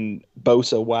Ford and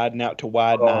Bosa widen out to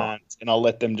wide nines, and I'll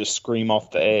let them just scream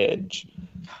off the edge.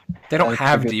 They don't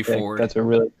have D Ford. That's a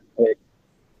really good pick.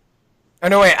 Oh,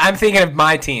 no, wait. I'm thinking of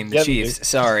my team, the Chiefs. Dude.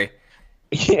 Sorry.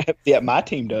 Yeah, my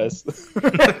team does.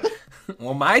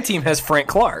 Well, my team has Frank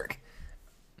Clark.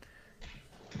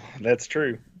 That's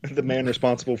true. The man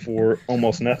responsible for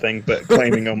almost nothing, but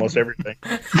claiming almost everything.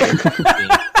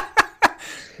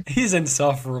 He's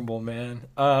insufferable, man.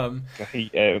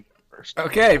 First.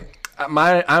 Okay,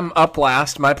 I'm up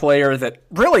last. My player that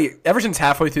really, ever since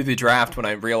halfway through the draft when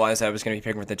I realized I was going to be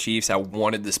picking with the Chiefs, I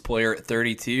wanted this player at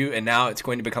 32, and now it's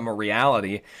going to become a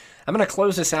reality. I'm going to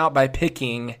close this out by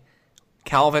picking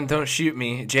Calvin, don't shoot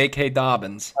me, J.K.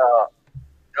 Dobbins.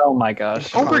 Oh, my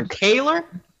gosh. Over Taylor?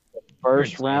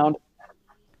 First round.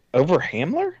 Over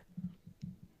Hamler?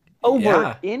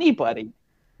 Over anybody.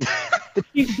 The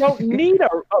Chiefs don't need a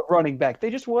running back. They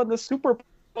just won the Super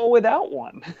Bowl without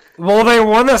one. Well, they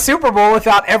won the Super Bowl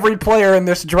without every player in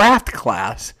this draft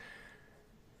class.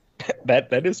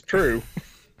 That is true.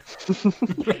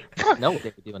 I don't know what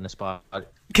they would do in the spot.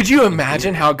 Could you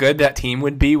imagine how good that team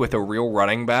would be with a real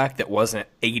running back that wasn't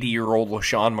 80-year-old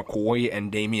LaShawn McCoy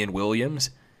and Damian Williams?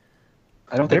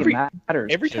 I don't think it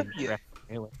matters. Every time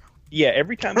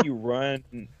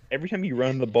you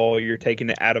run the ball, you're taking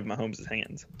it out of Mahomes'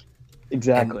 hands.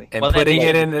 Exactly. And putting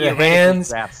it into the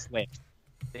hands.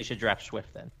 They should draft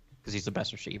Swift then, because he's the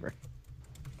best receiver.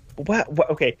 What?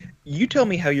 Okay, you tell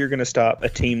me how you're going to stop a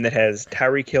team that has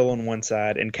Tyreek Hill on one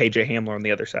side and KJ Hamler on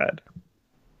the other side.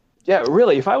 Yeah,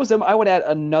 really. If I was them, I would add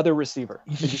another receiver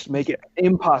and just make it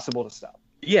impossible to stop.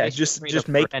 Yeah, just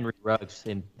make Henry Ruggs.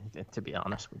 To be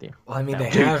honest with you, Well, I mean,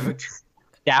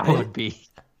 that would be.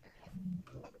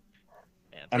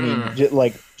 Man, I mean,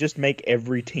 just make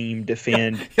every team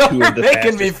defend You're two of the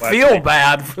making me fastest feel flat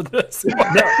bad for this.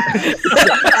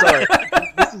 Sorry.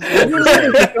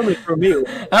 Coming from me.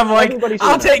 I'm like, Everybody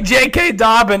I'll says take J.K.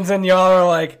 Dobbins, and y'all are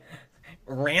like,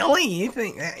 really? You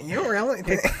think that? You really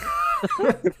think?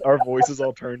 Our voices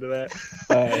all turn to that.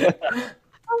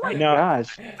 No,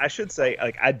 Gosh. I should say,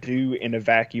 like, I do in a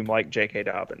vacuum like J.K.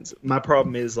 Dobbins. My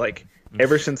problem is, like,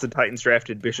 ever since the Titans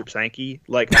drafted Bishop Sankey,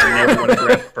 like, I never want to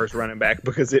draft the first running back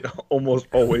because it almost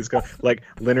always goes, like,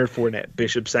 Leonard Fournette,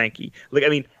 Bishop Sankey. Like, I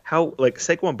mean,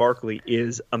 Saquon Barkley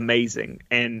is amazing,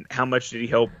 and how much did he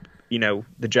help,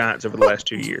 the Giants over the last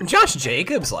 2 years? Josh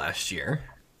Jacobs last year.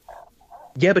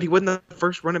 Yeah, but he wasn't the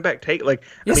first running back take. Like,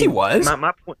 Yes, he was.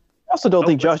 My point. I also don't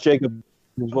think Oh, Josh Jacobs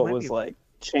was what was like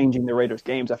changing the Raiders'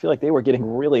 games. I feel like they were getting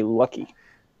really lucky.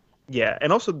 Yeah,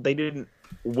 and also they didn't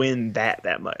win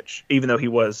that much, even though he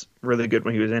was really good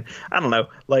when he was in. I don't know,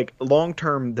 like long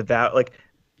term,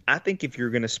 I think if you're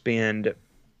going to spend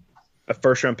a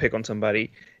first round pick on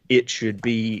somebody, it should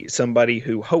be somebody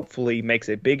who hopefully makes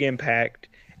a big impact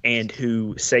and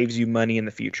who saves you money in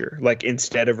the future. Like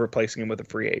instead of replacing him with a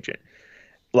free agent.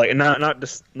 Like not to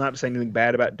say anything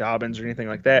bad about Dobbins or anything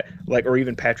like that, like or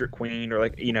even Patrick Queen or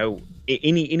like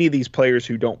any of these players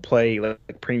who don't play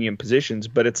like premium positions,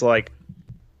 but it's like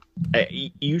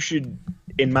you should,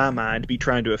 in my mind, be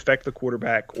trying to affect the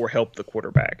quarterback or help the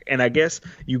quarterback. And I guess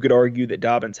you could argue that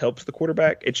Dobbins helps the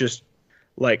quarterback. It's just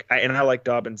like I like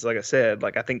Dobbins. Like I said,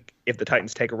 like I think if the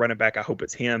Titans take a running back, I hope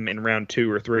it's him in round 2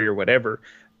 or 3 or whatever.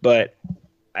 But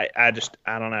I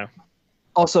don't know.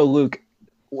 Also, Luke,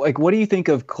 like, what do you think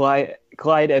of Clyde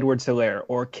Edwards-Helaire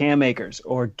or Cam Akers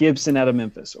or Gibson out of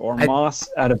Memphis or Moss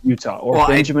out of Utah or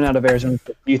Benjamin out of Arizona?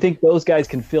 Do you think those guys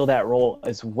can fill that role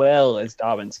as well as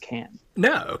Dobbins can?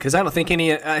 No, because I don't think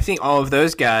I think all of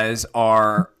those guys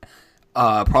are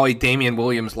probably Damian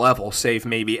Williams level, save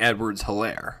maybe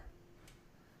Edwards-Helaire.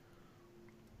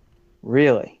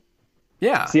 Really?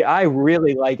 Yeah. See, I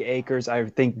really like Akers. I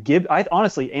think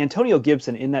honestly, Antonio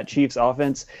Gibson in that Chiefs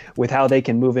offense with how they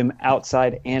can move him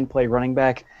outside and play running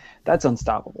back, that's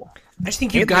unstoppable. I just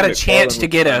think you've got a chance to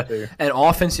get an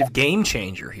offensive game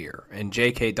changer here in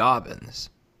J.K.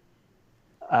 Dobbins.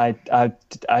 I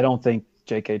don't think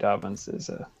J.K. Dobbins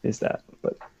is that,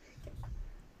 but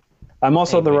I'm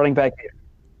also the running back here.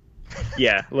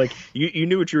 Yeah, like you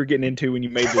knew what you were getting into when you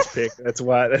made this pick. That's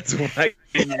why you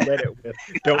let it with.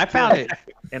 I found it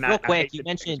and real quick. You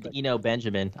mentioned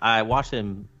Benjamin. I watched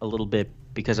him a little bit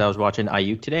because I was watching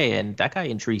Ayuk today, and that guy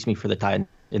intrigues me for the Titans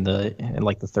in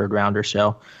like the 3rd round or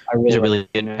so. He's a really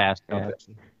good pass. It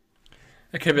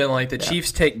could have been like the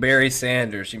Chiefs take Barry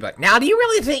Sanders. You'd be like, now do you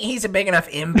really think he's a big enough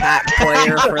impact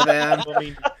player for them? I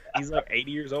mean, he's like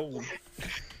 80 years old.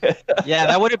 Yeah,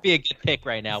 that wouldn't be a good pick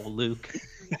right now, Luke.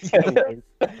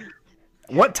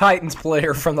 What Titans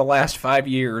player from the last 5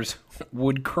 years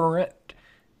would current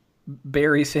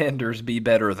Barry Sanders be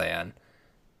better than?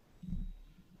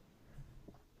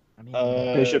 I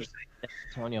mean, Bishop.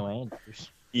 Antonio Andrews.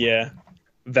 Yeah.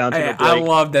 Valentino I Blake.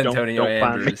 loved Antonio Don't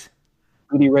find me. Andrews.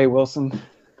 Rudy Ray Wilson.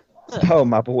 Oh,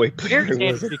 my boy. Barry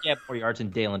Sanders could get more yards than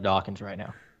Dalen Dawkins right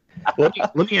now.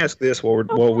 Let me ask this while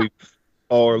we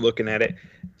all are looking at it.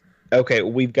 Okay,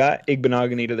 we've got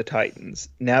Igbenogany to the Titans.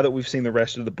 Now that we've seen the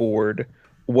rest of the board,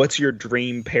 what's your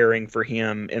dream pairing for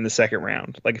him in the 2nd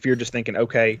round? Like if you're just thinking,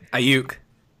 okay, Ayuk.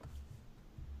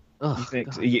 you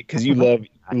think because you love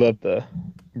the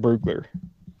Brugler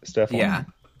stuff. Yeah.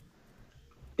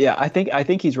 Yeah, I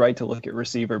think he's right to look at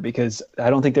receiver because I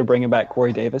don't think they're bringing back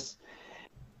Corey Davis,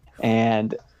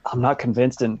 and I'm not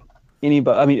convinced in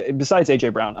anybody. I mean, besides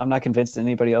AJ Brown, I'm not convinced in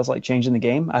anybody else like changing the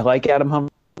game. I like Adam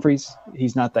Humphries.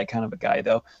 He's not that kind of a guy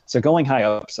though. So going high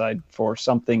upside for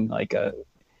something like a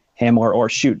Hamler or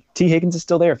shoot, T. Higgins is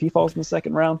still there if he falls in the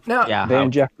 2nd round. No. Yeah.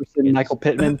 Van Jefferson, Michael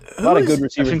Pittman, a lot of good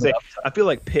receivers. I feel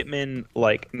like Pittman,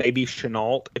 like maybe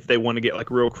Chenault, if they want to get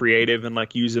like real creative and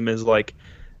like use him as like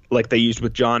they used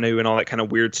with Jonnu and all that kind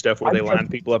of weird stuff where they line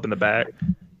people up in the back.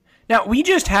 Now, we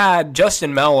just had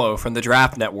Justin Mello from the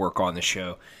Draft Network on the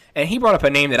show, and he brought up a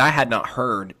name that I had not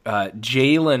heard,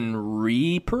 Jalen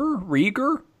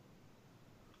Rieger?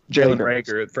 Jalen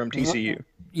Reagor from TCU.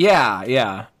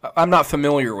 Yeah. I'm not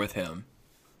familiar with him.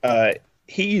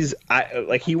 He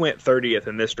went 30th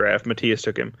in this draft. Matthias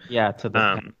took him. Yeah, to the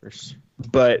Packers.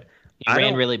 But he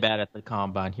ran really bad at the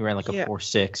combine. He ran like a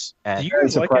 4.6 at do you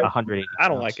guys like 180. I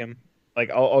don't like him. Like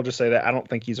I'll just say that I don't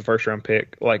think he's a 1st-round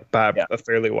pick. Like by a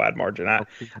fairly wide margin.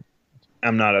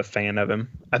 I'm not a fan of him.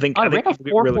 I think ran a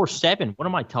 4.47. What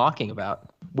am I talking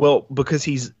about? Well, because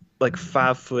he's like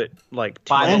 5 foot, like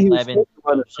 5'11".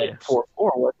 4.4,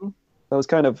 wasn't he? That's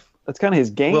kind of his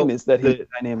game is that he's a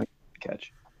dynamic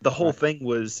catch. the whole thing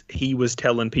was he was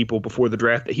telling people before the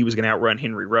draft that he was going to outrun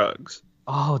Henry Ruggs.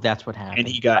 Oh, that's what happened. And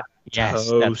he got Yes,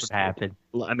 toasted. that's what happened.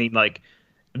 I mean, like,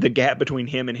 the gap between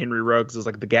him and Henry Ruggs is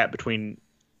like the gap between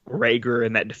Rager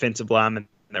and that defensive lineman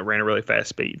that ran a really fast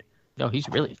speed. No, he's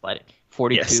really athletic.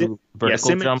 42 vertical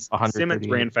jump, 138. Simmons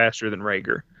ran faster than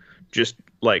Rager. Just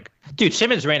like, dude,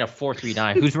 Simmons ran a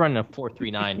 4.39. Who's running a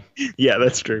 4.39? Yeah,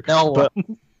 that's true. No,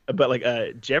 but like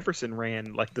Jefferson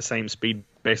ran like the same speed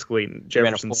basically. And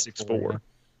Jefferson's 6'4". Yeah.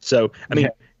 So I mean,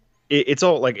 it's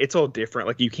all different.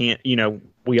 Like you can't,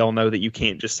 we all know that you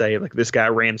can't just say like this guy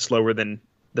ran slower than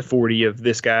the 40 of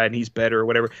this guy and he's better or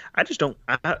whatever. I just don't.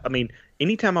 I mean,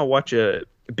 anytime I watch a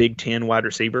Big Ten wide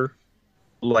receiver,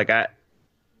 like I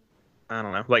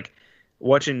don't know, like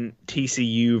watching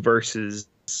TCU versus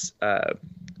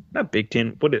not Big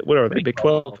Ten. What are they? Big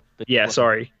 12? Yeah,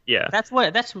 sorry. Yeah.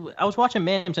 I was watching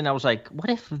memes and I was like, what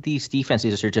if these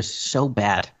defenses are just so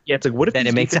bad? Yeah, it's like what if that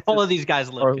it makes all of these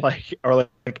guys look or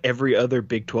like every other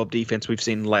Big 12 defense we've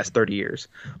seen in the last 30 years.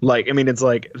 Like, I mean, it's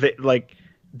like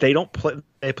they don't play.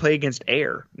 They play against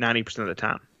air 90% of the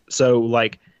time. So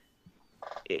like,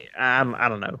 I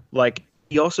don't know. Like,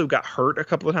 he also got hurt a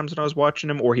couple of times when I was watching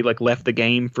him, or he like left the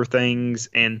game for things.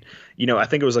 And, I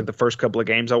think it was like the first couple of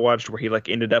games I watched where he like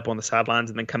ended up on the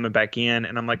sidelines and then coming back in.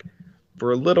 And I'm like,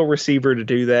 for a little receiver to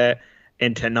do that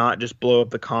and to not just blow up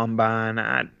the combine,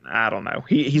 I don't know.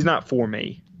 He's not for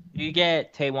me. Do you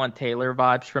get Taywan Taylor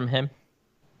vibes from him?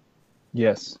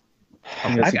 Yes.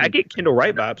 I get Kendall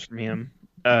Wright vibes from him.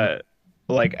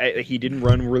 He didn't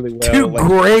run really well. Two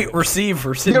great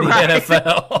receivers in the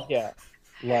NFL. Yeah.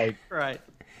 Like, right.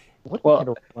 What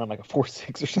did run like a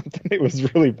 4.6 or something? It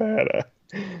was really bad.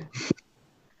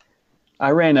 I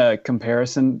ran a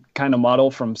comparison kind of model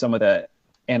from some of the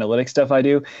analytics stuff I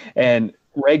do, and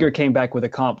Rager came back with a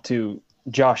comp to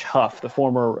Josh Huff, the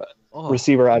former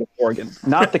receiver out of Oregon.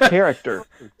 Not the character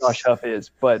Josh Huff is,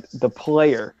 but the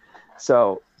player.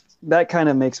 So that kind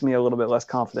of makes me a little bit less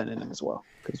confident in him as well.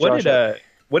 What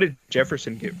did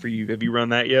Jefferson get for you? Have you run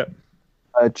that yet?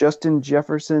 Justin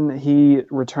Jefferson, he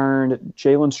returned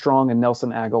Jalen Strong and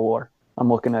Nelson Aguilar. I'm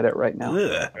looking at it right now.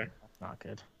 That's not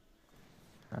good.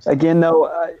 Again, though,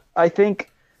 I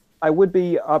think I would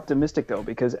be optimistic, though,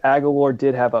 because Aguilar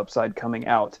did have upside coming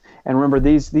out. And remember,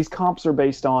 these comps are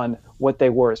based on what they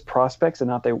were as prospects and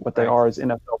not what they are as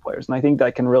NFL players. And I think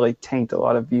that can really taint a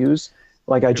lot of views.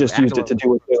 Like I just used it to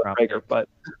do with Jalen Rager, but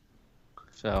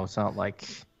so it's not like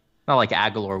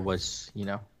Aguilar was,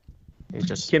 it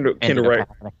just Kendall Wright.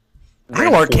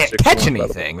 Aguilar can't catch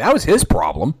anything. That was his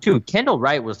problem. Dude, Kendall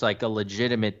Wright was like a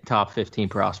legitimate top 15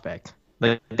 prospect.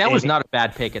 Like, that was not a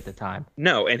bad pick at the time.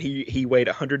 No, and he weighed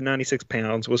 196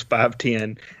 pounds, was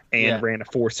 5'10", and ran a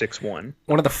 4.61.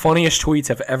 One of the funniest tweets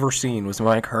I've ever seen was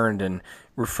Mike Herndon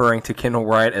referring to Kendall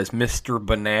Wright as Mr.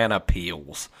 Banana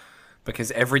Peels.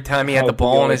 Because every time he had the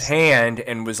ball in his hand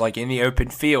and was like in the open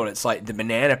field, it's like the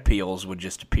banana peels would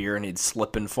just appear and he'd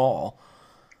slip and fall.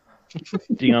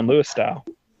 Deion Lewis style.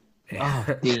 Oh,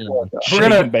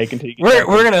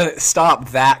 we're gonna stop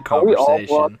that conversation. Are we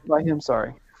all blocked by him?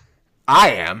 Sorry.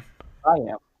 I am.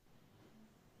 The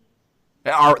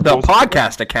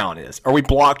podcast account is. Are we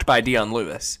blocked by Deion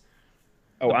Lewis?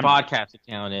 The podcast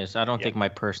account is. I don't think my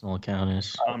personal account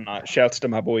is. I'm not. Shouts to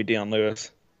my boy Deion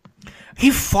Lewis. He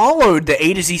followed the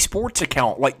A to Z Sports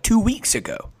account like 2 weeks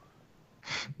ago.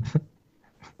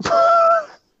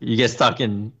 You guys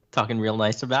talking real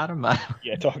nice about him?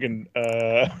 Yeah, talking.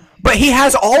 But he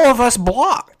has all of us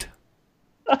blocked.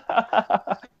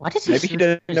 Why does he? Maybe he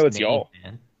doesn't know it's y'all.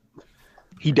 Man?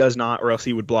 He does not, or else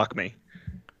he would block me.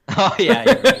 Oh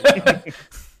yeah.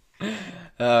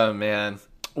 Oh man.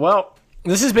 Well,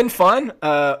 this has been fun.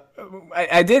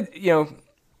 I did.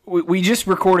 We just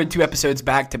recorded 2 episodes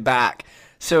back to back.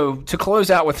 So to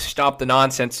close out with Stop the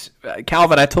Nonsense,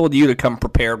 Calvin, I told you to come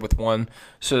prepared with one.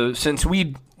 So since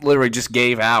we literally just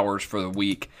gave ours for the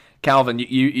week, Calvin,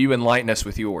 you enlighten us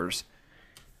with yours.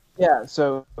 Yeah,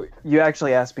 so you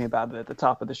actually asked me about it at the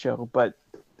top of the show. But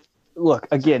look,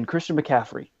 again, Christian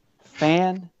McCaffrey,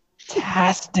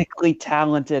 fantastically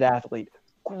talented athlete,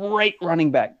 great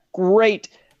running back, great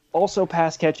also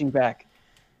pass-catching back.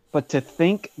 But to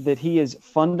think that he is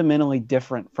fundamentally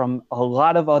different from a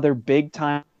lot of other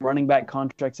big-time running back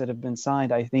contracts that have been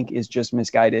signed, I think is just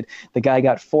misguided. The guy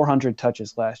got 400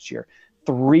 touches last year,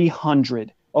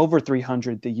 over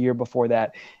 300 the year before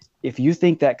that. If you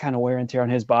think that kind of wear and tear on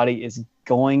his body is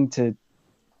going to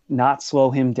not slow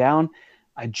him down,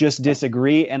 I just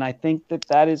disagree. And I think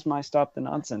that is my Stop the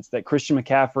Nonsense, that Christian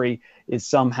McCaffrey is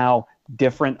somehow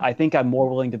different. I think I'm more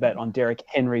willing to bet on Derrick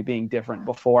Henry being different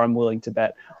before I'm willing to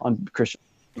bet on Christian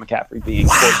McCaffrey being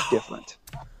different.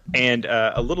 And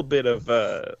a little bit of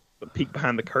a peek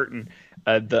behind the curtain.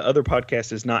 The other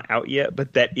podcast is not out yet,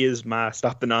 but that is my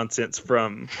Stop the Nonsense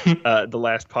from the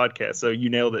last podcast. So you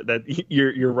nailed it. That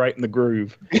you're right in the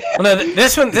groove. Well, no,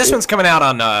 this one's coming out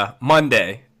on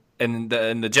Monday, and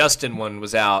the Justin one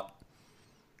was out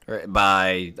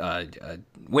by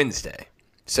Wednesday.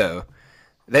 So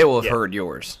they will have heard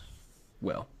yours.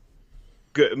 Well,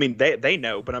 good. I mean, they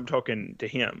know, but I'm talking to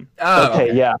him. Oh,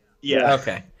 Okay, yeah. Yeah.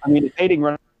 Okay. I mean, if hating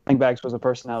running backs was a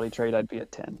personality trait, I'd be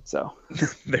at 10. So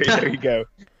there you go.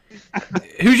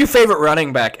 Who's your favorite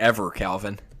running back ever,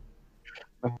 Calvin?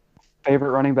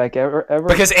 favorite running back ever.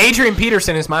 Because Adrian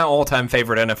Peterson is my all-time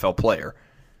favorite NFL player.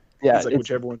 Yeah, It's like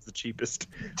whichever one's the cheapest.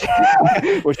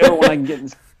 whichever one I can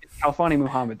get. Alfani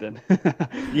Muhammad then.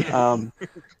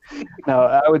 No,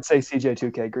 I would say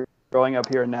CJ2K. Growing up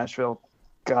here in Nashville,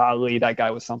 golly, that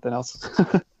guy was something else.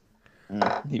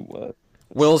 He was.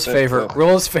 Will's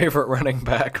favorite running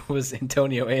back was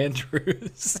Antonio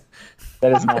Andrews.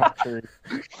 That is not true.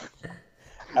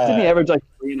 Didn't he average like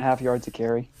 3.5 yards a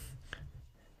carry?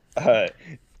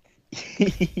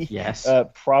 Yes.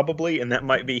 Probably, and that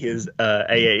might be his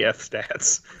AAF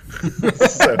stats.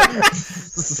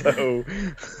 so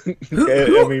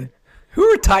I mean, Who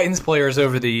are Titans players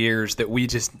over the years that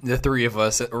the three of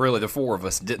us, or really the four of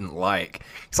us, didn't like?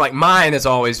 It's like mine is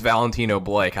always Valentino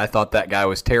Blake. I thought that guy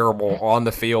was terrible on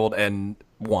the field and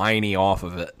whiny off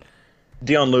of it.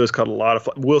 Dion Lewis caught a lot of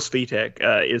Will Svitek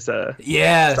is a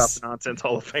Yes. Stop the Nonsense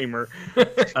Hall of Famer.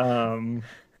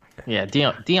 Yeah,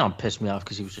 Dion pissed me off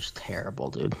because he was just terrible,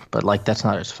 dude. But like, that's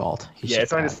not his fault. He's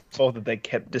It's not his fault that they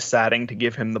kept deciding to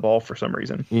give him the ball for some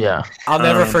reason. Yeah. I'll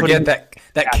never forget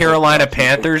that Carolina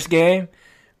Panthers game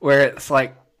where it's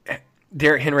like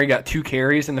Derrick Henry got 2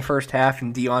 carries in the first half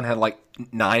and Dion had like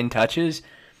 9 touches.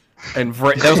 And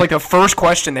that was like the first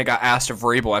question they got asked of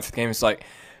Vrabel after the game. It's like,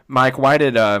 Mike, why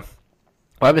did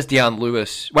Dion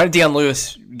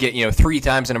Lewis get 3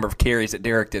 times the number of carries that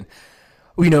Derrick did?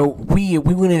 We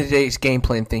went into today's game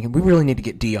plan thinking we really need to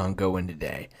get Dion going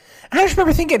today. And I just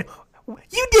remember thinking,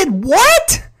 you did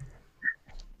what?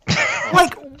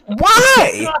 Like,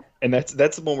 why? And that's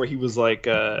the one where he was like,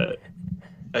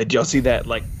 did y'all see that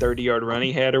like 30-yard run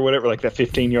he had or whatever, like that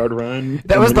 15-yard run?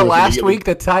 That was the last week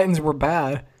the Titans were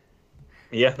bad.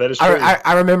 Yeah, that is true.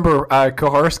 I remember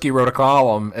Koharski wrote a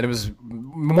column, and it was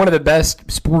one of the best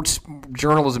sports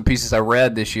journalism pieces I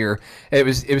read this year. It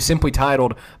was simply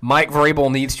titled, Mike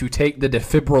Vrabel needs to take the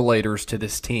defibrillators to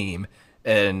this team.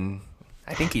 And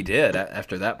I think he did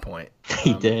after that point.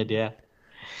 He did, yeah.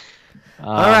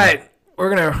 All right,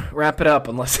 we're going to wrap it up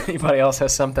unless anybody else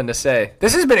has something to say.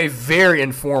 This has been a very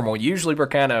informal. Usually we're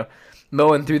kind of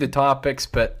mowing through the topics,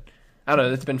 but I don't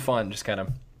know, it's been fun just kind of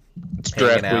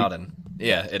hanging out. And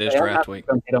yeah, it is draft week.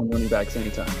 Don't get on running backs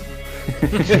anytime.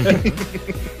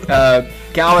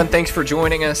 Calvin, thanks for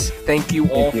joining us. Thank you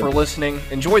all for listening.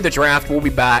 Enjoy the draft. We'll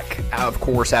be back, of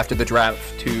course, after the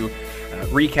draft to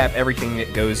recap everything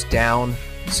that goes down.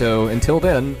 So until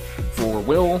then, for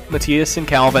Will, Matthias, and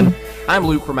Calvin, I'm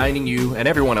Luke reminding you and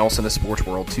everyone else in the sports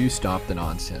world to stop the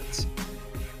nonsense.